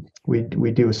 We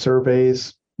do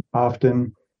surveys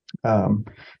often,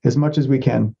 as much as we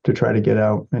can to try to get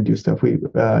out and do stuff.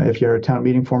 If you're a town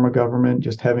meeting form of government,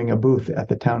 just having a booth at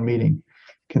the town meeting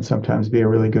can sometimes be a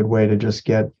really good way to just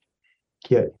get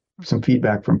some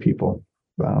feedback from people.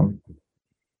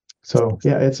 So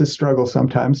yeah, it's a struggle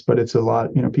sometimes, but it's a lot.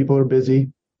 People are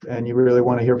busy, and you really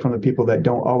want to hear from the people that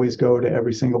don't always go to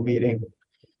every single meeting.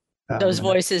 Those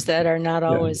voices that are not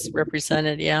always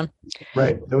represented, yeah.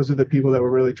 Right. Those are the people that we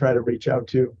really try to reach out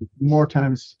to more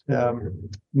times,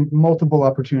 multiple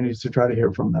opportunities to try to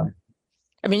hear from them.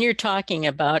 I mean, you're talking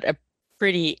about a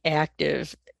pretty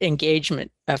active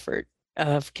engagement effort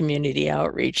of community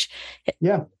outreach.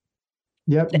 Yeah.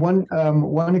 Yeah.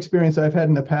 One experience I've had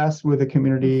in the past with a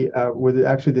community, with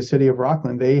actually the city of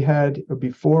Rockland, they had,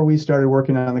 before we started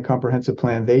working on the comprehensive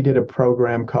plan, they did a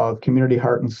program called Community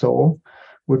Heart and Soul,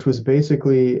 which was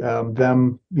basically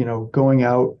them, going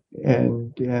out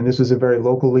and this was a very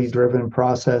locally driven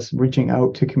process, reaching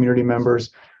out to community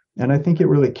members. And I think it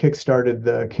really kickstarted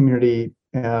the community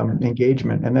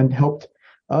engagement, and then helped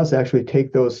us actually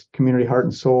take those community heart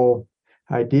and soul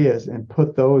ideas and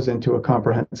put those into a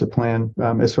comprehensive plan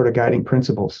as sort of guiding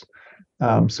principles.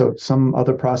 So some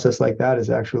other process like that is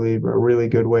actually a really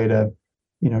good way to,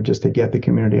 just to get the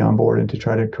community on board and to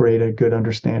try to create a good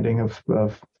understanding of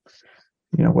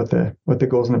what the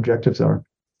goals and objectives are.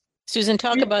 Susan,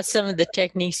 talk about some of the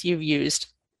techniques you've used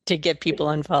to get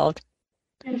people involved.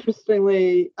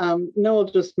 Interestingly, Noel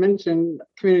just mentioned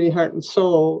Community Heart and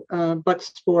Soul.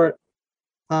 Bucksport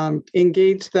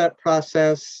engaged that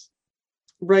process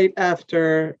right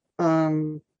after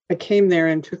I came there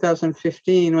in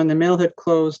 2015 when the mill had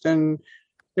closed, and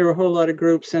there were a whole lot of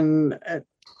groups, and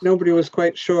nobody was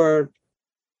quite sure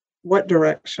what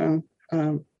direction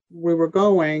we were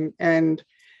going. And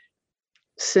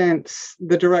since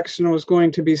the direction was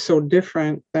going to be so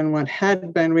different than what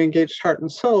had been, we engaged Heart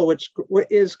and Soul, which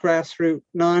is grassroots,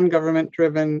 non-government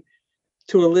driven,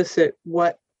 to elicit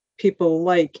what people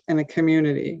like in a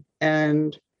community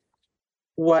and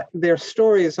what their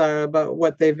stories are about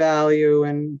what they value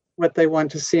and what they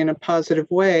want to see in a positive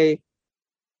way.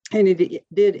 And it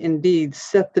did indeed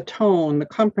set the tone. The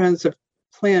comprehensive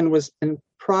plan was in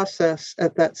process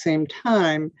at that same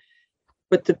time,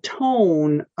 but the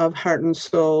tone of Heart and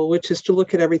Soul, which is to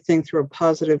look at everything through a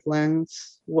positive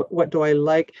lens. What do I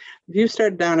like? If you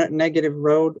start down a negative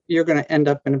road, you're going to end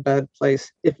up in a bad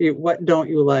place. What don't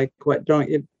you like? What don't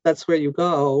you that's where you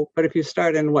go. But if you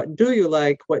start in what do you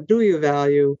like, what do you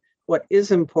value, what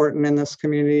is important in this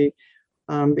community,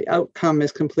 the outcome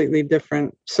is completely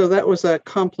different. So that was a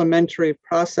complementary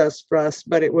process for us,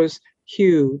 but it was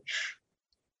huge.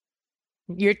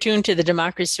 You're tuned to the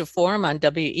Democracy Forum on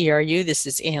WERU. This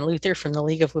is Ann Luther from the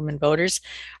League of Women Voters.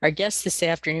 Our guests this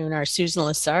afternoon are Susan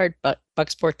Lessard,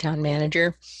 Bucksport Town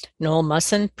Manager, Noel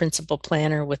Musson, Principal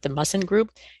Planner with the Musson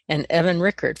Group, and Evan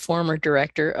Rickard, former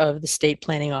Director of the State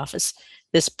Planning Office.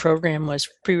 This program was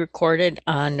pre-recorded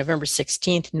on November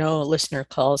 16th. No listener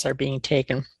calls are being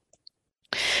taken.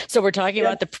 So we're talking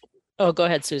about oh, go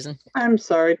ahead, Susan. I'm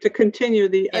sorry. To continue,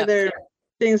 the other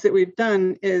things that we've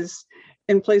done is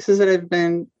in places that I've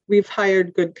been, we've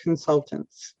hired good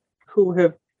consultants who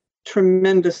have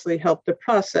tremendously helped the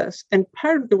process. And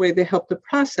part of the way they help the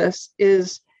process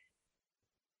is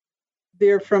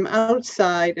they're from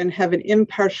outside and have an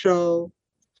impartial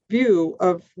view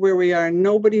of where we are.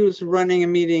 Nobody who's running a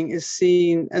meeting is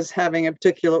seen as having a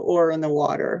particular oar in the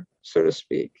water, so to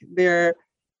speak. They're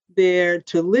there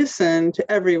to listen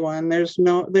to everyone. They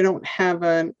don't have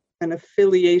an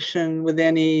affiliation with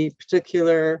any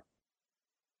particular,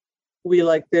 we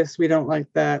like this, we don't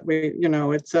like that.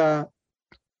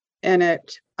 And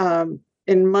it,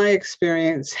 in my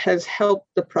experience, has helped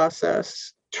the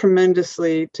process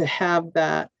tremendously to have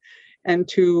that and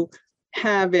to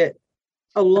have it,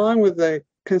 along with the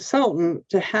consultant,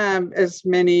 to have as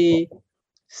many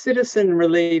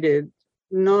citizen-related,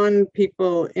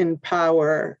 non-people in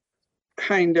power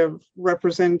kind of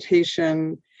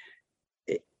representation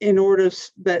in order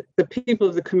that the people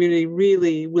of the community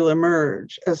really will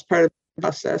emerge as part of the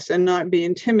process and not be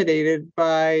intimidated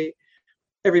by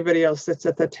everybody else that's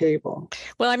at the table.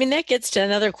 Well, I mean, that gets to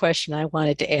another question I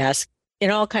wanted to ask. In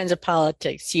all kinds of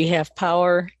politics, you have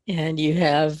power and you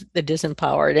have the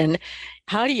disempowered. And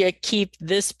how do you keep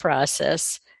this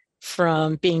process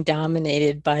from being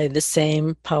dominated by the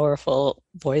same powerful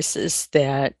voices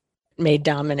that may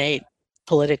dominate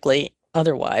politically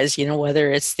otherwise,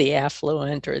 whether it's the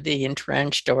affluent or the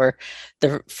entrenched or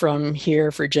the from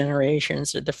here for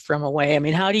generations or the from away? I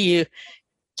mean, how do you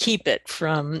keep it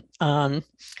from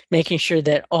making sure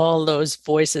that all those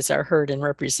voices are heard and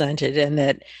represented and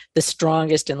that the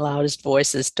strongest and loudest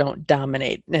voices don't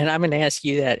dominate? And I'm going to ask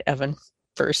you that, Evan,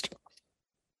 first,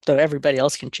 so everybody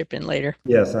else can chip in later.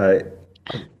 Yes,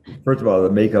 first of all, the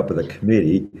makeup of the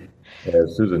committee,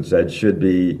 as Susan said, should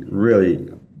be really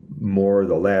more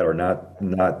the latter, not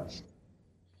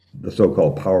the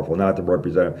so-called powerful, not the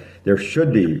representative. There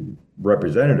should be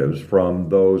representatives from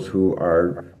those who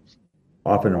are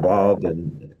often involved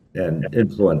and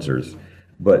influencers,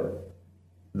 but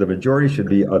the majority should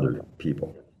be other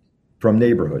people from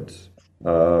neighborhoods,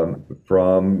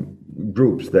 from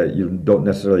groups that you don't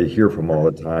necessarily hear from all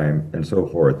the time, and so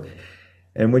forth.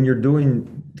 And when you're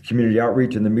doing community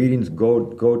outreach in the meetings,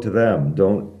 go to them.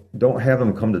 Don't have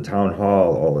them come to town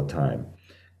hall all the time.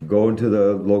 Go into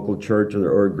the local church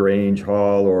or Grange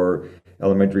Hall or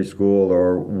elementary school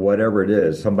or whatever it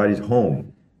is, somebody's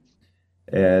home,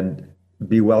 and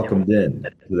be welcomed in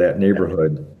to that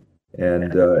neighborhood.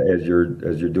 And as you're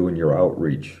doing your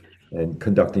outreach and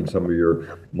conducting some of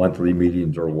your monthly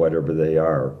meetings or whatever they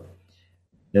are.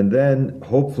 And then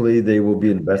hopefully they will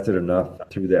be invested enough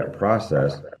through that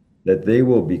process that they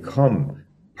will become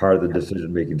part of the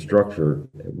decision-making structure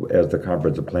as the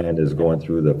comprehensive plan is going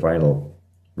through the final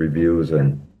reviews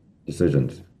and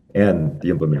decisions and the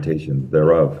implementation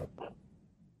thereof.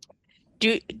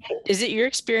 Is it your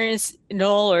experience,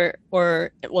 Noel,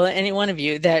 or well, any one of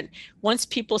you, that once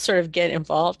people sort of get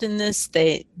involved in this,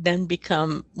 they then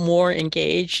become more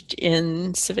engaged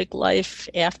in civic life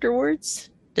afterwards?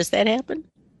 Does that happen?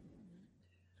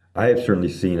 I have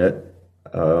certainly seen it.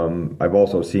 I've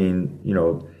also seen,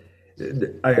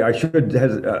 I should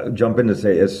jump in to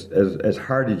say, as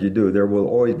hard as you do, there will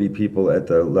always be people at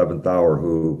the 11th hour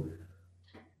who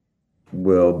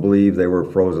will believe they were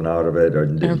frozen out of it or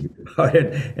didn't think about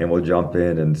it, and will jump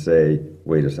in and say,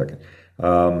 wait a second.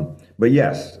 But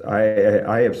yes,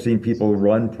 I have seen people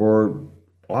run for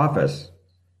office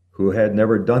who had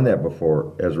never done that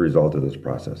before as a result of this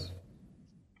process.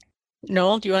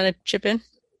 Noel, do you want to chip in?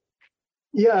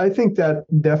 Yeah, I think that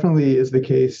definitely is the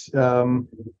case.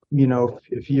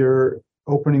 If you're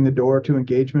opening the door to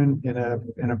engagement in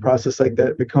a process like that,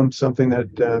 it becomes something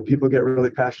that people get really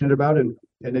passionate about, and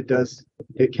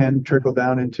it can trickle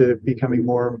down into becoming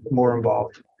more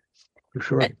involved, for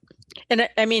sure. And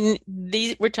I mean,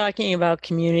 we're talking about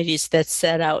communities that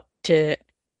set out to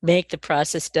make the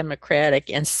process democratic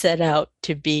and set out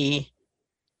to be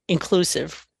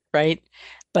inclusive, right?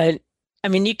 But I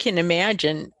mean, you can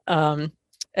imagine an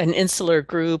insular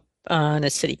group on a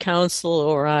city council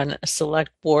or on a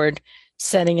select board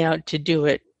setting out to do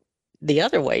it the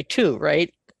other way too,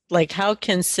 right? Like, how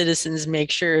can citizens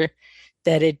make sure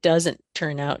that it doesn't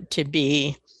turn out to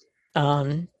be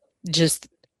just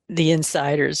the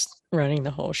insiders running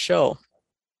the whole show?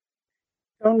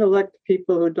 Don't elect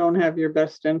people who don't have your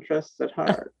best interests at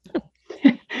heart.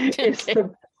 It's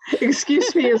the,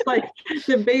 excuse me, it's like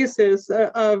the basis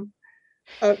of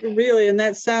really, and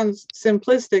that sounds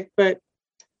simplistic, but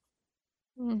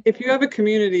if you have a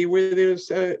community where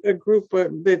there's a group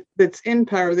that's in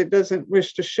power that doesn't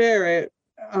wish to share it,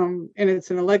 and it's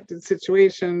an elected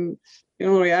situation, the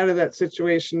only way out of that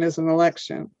situation is an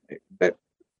election.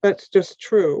 That's just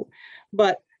true.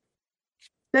 But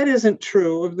that isn't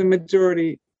true of the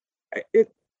majority.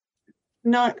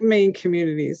 Not main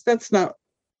communities. That's not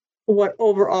what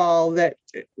overall that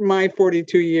my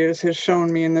 42 years has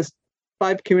shown me in this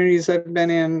 5 communities I've been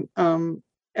in.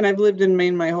 And I've lived in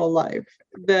Maine my whole life,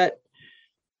 that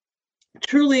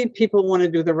truly people want to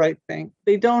do the right thing.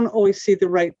 They don't always see the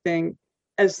right thing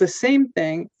as the same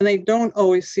thing, and they don't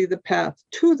always see the path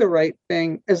to the right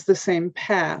thing as the same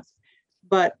path.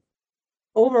 But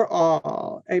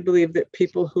overall, I believe that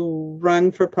people who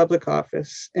run for public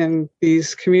office in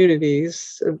these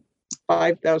communities,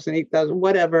 5,000, 8,000,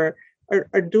 whatever,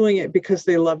 are doing it because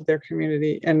they love their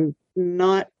community and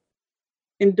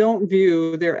don't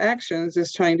view their actions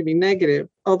as trying to be negative.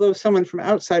 Although someone from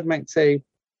outside might say,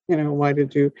 why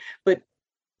did you? But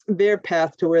their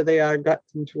path to where they are got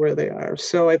them to where they are.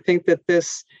 So I think that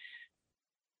this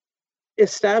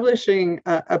establishing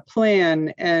a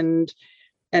plan and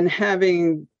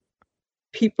having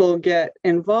people get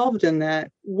involved in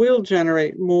that will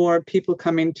generate more people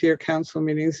coming to your council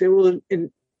meetings. It will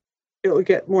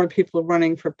get more people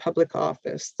running for public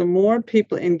office. The more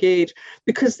people engage,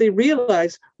 because they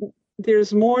realize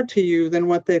there's more to you than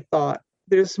what they thought.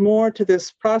 There's more to this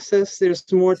process.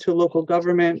 There's more to local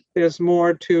government. There's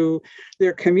more to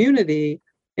their community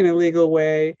in a legal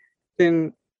way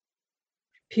than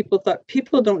people thought.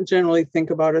 People don't generally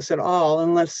think about us at all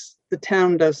unless the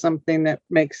town does something that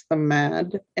makes them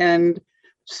mad. And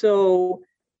so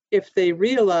if they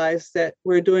realize that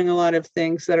we're doing a lot of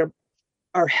things that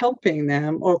are helping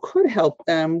them or could help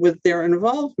them with their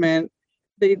involvement,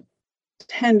 they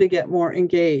tend to get more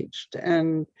engaged.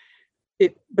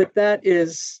 But that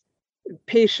is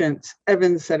patience.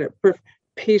 Evan said it,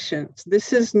 patience.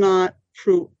 This is not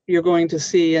fruit you're going to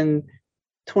see in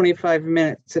 25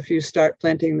 minutes if you start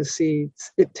planting the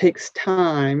seeds. It takes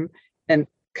time and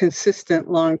consistent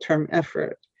long-term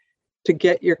effort to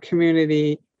get your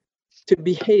community to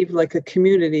behave like a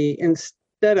community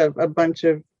instead of a bunch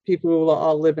of people who will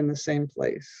all live in the same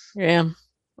place. Yeah.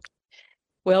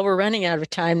 Well, we're running out of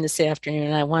time this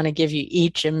afternoon. I want to give you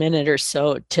each a minute or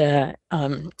so to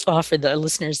offer the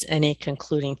listeners any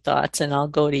concluding thoughts, and I'll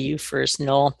go to you first,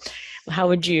 Noel. How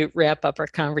would you wrap up our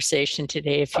conversation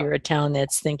today if you're a town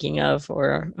that's thinking of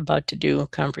or about to do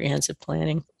comprehensive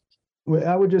planning? Well,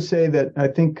 I would just say that I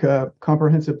think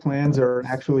comprehensive plans are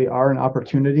an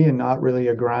opportunity and not really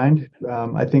a grind.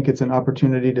 I think it's an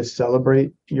opportunity to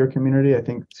celebrate your community. I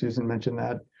think Susan mentioned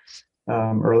that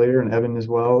earlier, and Evan as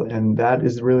well. And that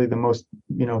is really the most,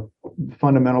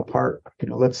 fundamental part.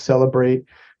 Let's celebrate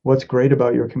what's great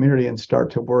about your community and start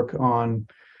to work on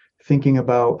thinking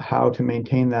about how to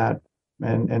maintain that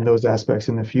and those aspects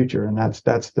in the future. And that's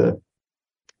the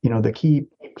the key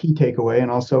takeaway.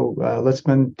 And also let's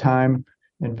spend time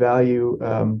and value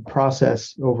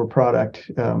process over product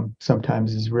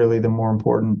sometimes is really the more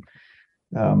important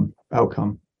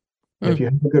outcome. If you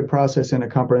have a good process in a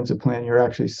comprehensive plan, you're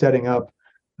actually setting up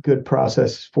good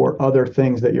process for other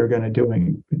things that you're going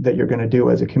to do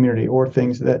as a community, or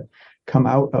things that come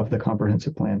out of the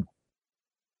comprehensive plan.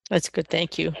 That's good.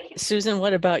 Thank you. Susan,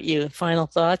 what about you? Final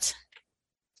thoughts?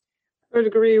 I would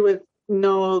agree with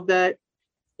Noel that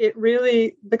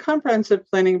the comprehensive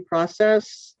planning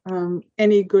process,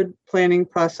 any good planning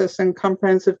process, and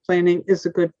comprehensive planning is a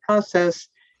good process,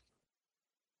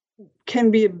 can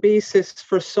be a basis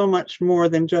for so much more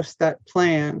than just that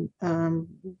plan.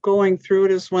 Going through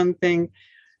it is one thing,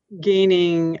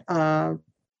 gaining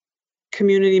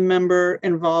community member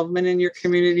involvement in your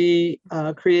community,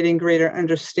 creating greater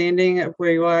understanding of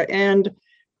where you are. And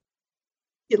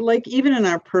even in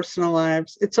our personal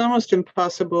lives, it's almost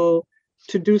impossible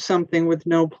to do something with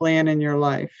no plan in your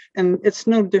life. And it's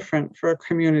no different for a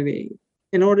community.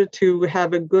 In order to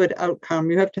have a good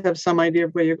outcome, you have to have some idea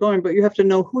of where you're going, but you have to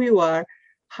know who you are,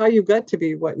 how you got to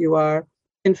be what you are,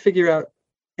 and figure out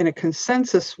in a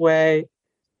consensus way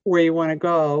where you want to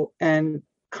go. And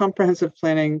comprehensive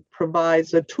planning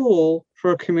provides a tool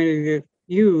for a community to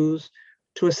use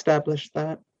to establish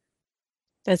that.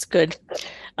 That's good.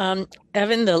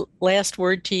 Evan, the last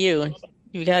word to you.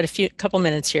 You've got a couple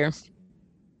minutes here.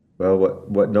 Well,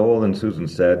 what Noel and Susan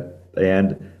said,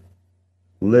 and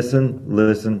listen,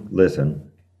 listen,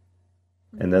 listen,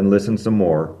 and then listen some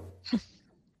more.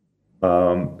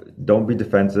 Don't be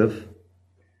defensive.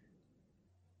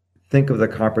 Think of the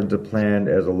comprehensive plan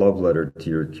as a love letter to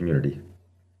your community,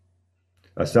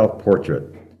 a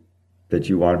self-portrait that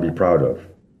you want to be proud of,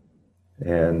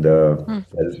 and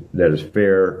that is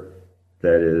fair,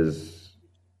 that is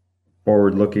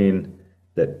forward-looking,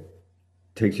 that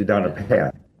takes you down a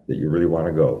path that you really want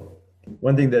to go.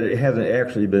 One thing that it hasn't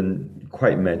actually been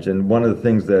quite mentioned, one of the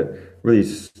things that really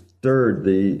stirred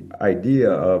the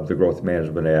idea of the Growth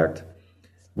Management Act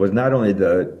was not only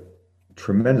the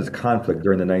tremendous conflict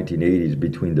during the 1980s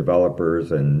between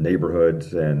developers and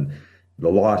neighborhoods and the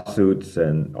lawsuits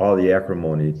and all the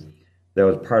acrimony that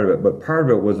was part of it, but part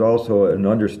of it was also an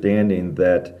understanding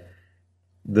that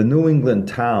the New England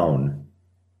town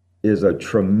is a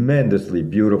tremendously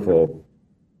beautiful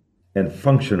and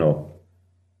functional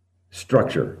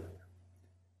structure.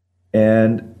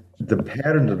 And the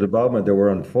patterns of development that were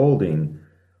unfolding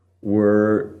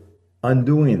were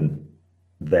undoing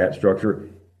that structure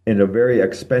in a very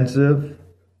expensive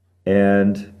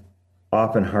and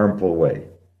often harmful way.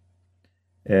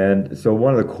 And so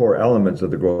one of the core elements of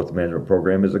the growth management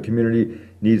program is the community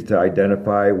needs to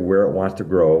identify where it wants to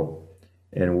grow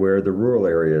and where the rural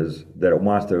areas that it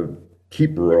wants to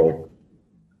keep rural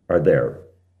are there.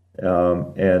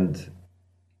 And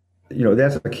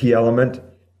that's a key element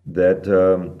that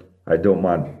I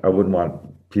wouldn't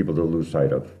want people to lose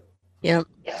sight of. Yeah.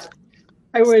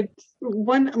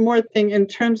 One more thing in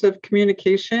terms of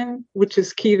communication, which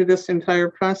is key to this entire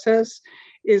process,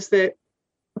 is that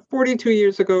 42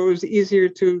 years ago, it was easier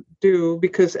to do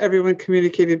because everyone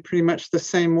communicated pretty much the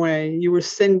same way. You were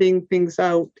sending things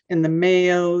out in the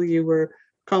mail, you were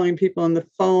calling people on the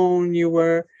phone,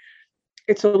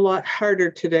 it's a lot harder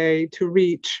today to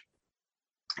reach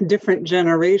different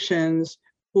generations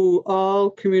who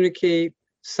all communicate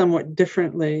somewhat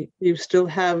differently. You still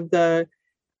have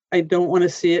I don't want to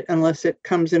see it unless it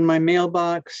comes in my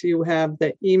mailbox. You have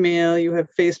the email, you have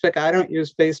Facebook. I don't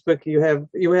use Facebook. You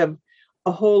have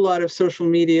a whole lot of social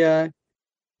media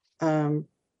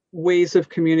ways of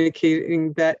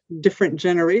communicating that different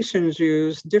generations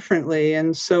use differently.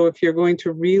 And so if you're going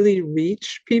to really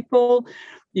reach people,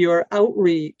 your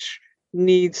outreach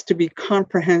needs to be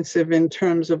comprehensive in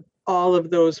terms of all of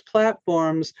those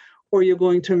platforms, or you're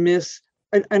going to miss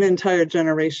an entire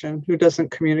generation who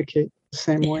doesn't communicate the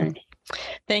same way.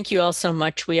 Thank you all so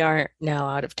much. We are now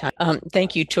out of time.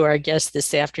 Thank you to our guests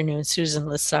this afternoon, Susan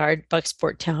Lessard,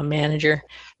 Bucksport Town Manager,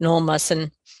 Noel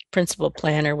Musson, Principal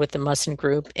Planner with the Musson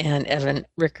Group, and Evan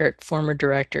Rickert, former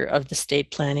Director of the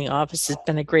State Planning Office. It's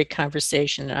been a great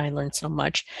conversation, and I learned so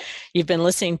much. You've been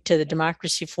listening to the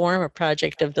Democracy Forum, a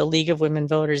project of the League of Women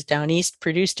Voters Down East,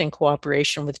 produced in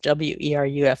cooperation with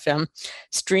WERU-FM,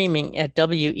 streaming at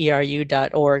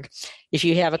weru.org. If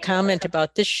you have a comment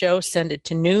about this show, send it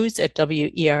to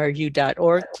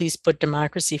news@weru.org. Please put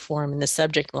Democracy Forum in the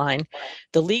subject line.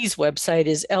 The League's website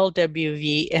is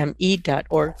lwvme.org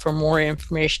for more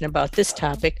information about this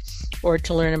topic or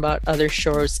to learn about other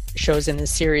shows in the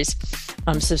series.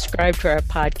 Subscribe to our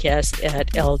podcast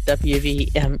at lwvme.org.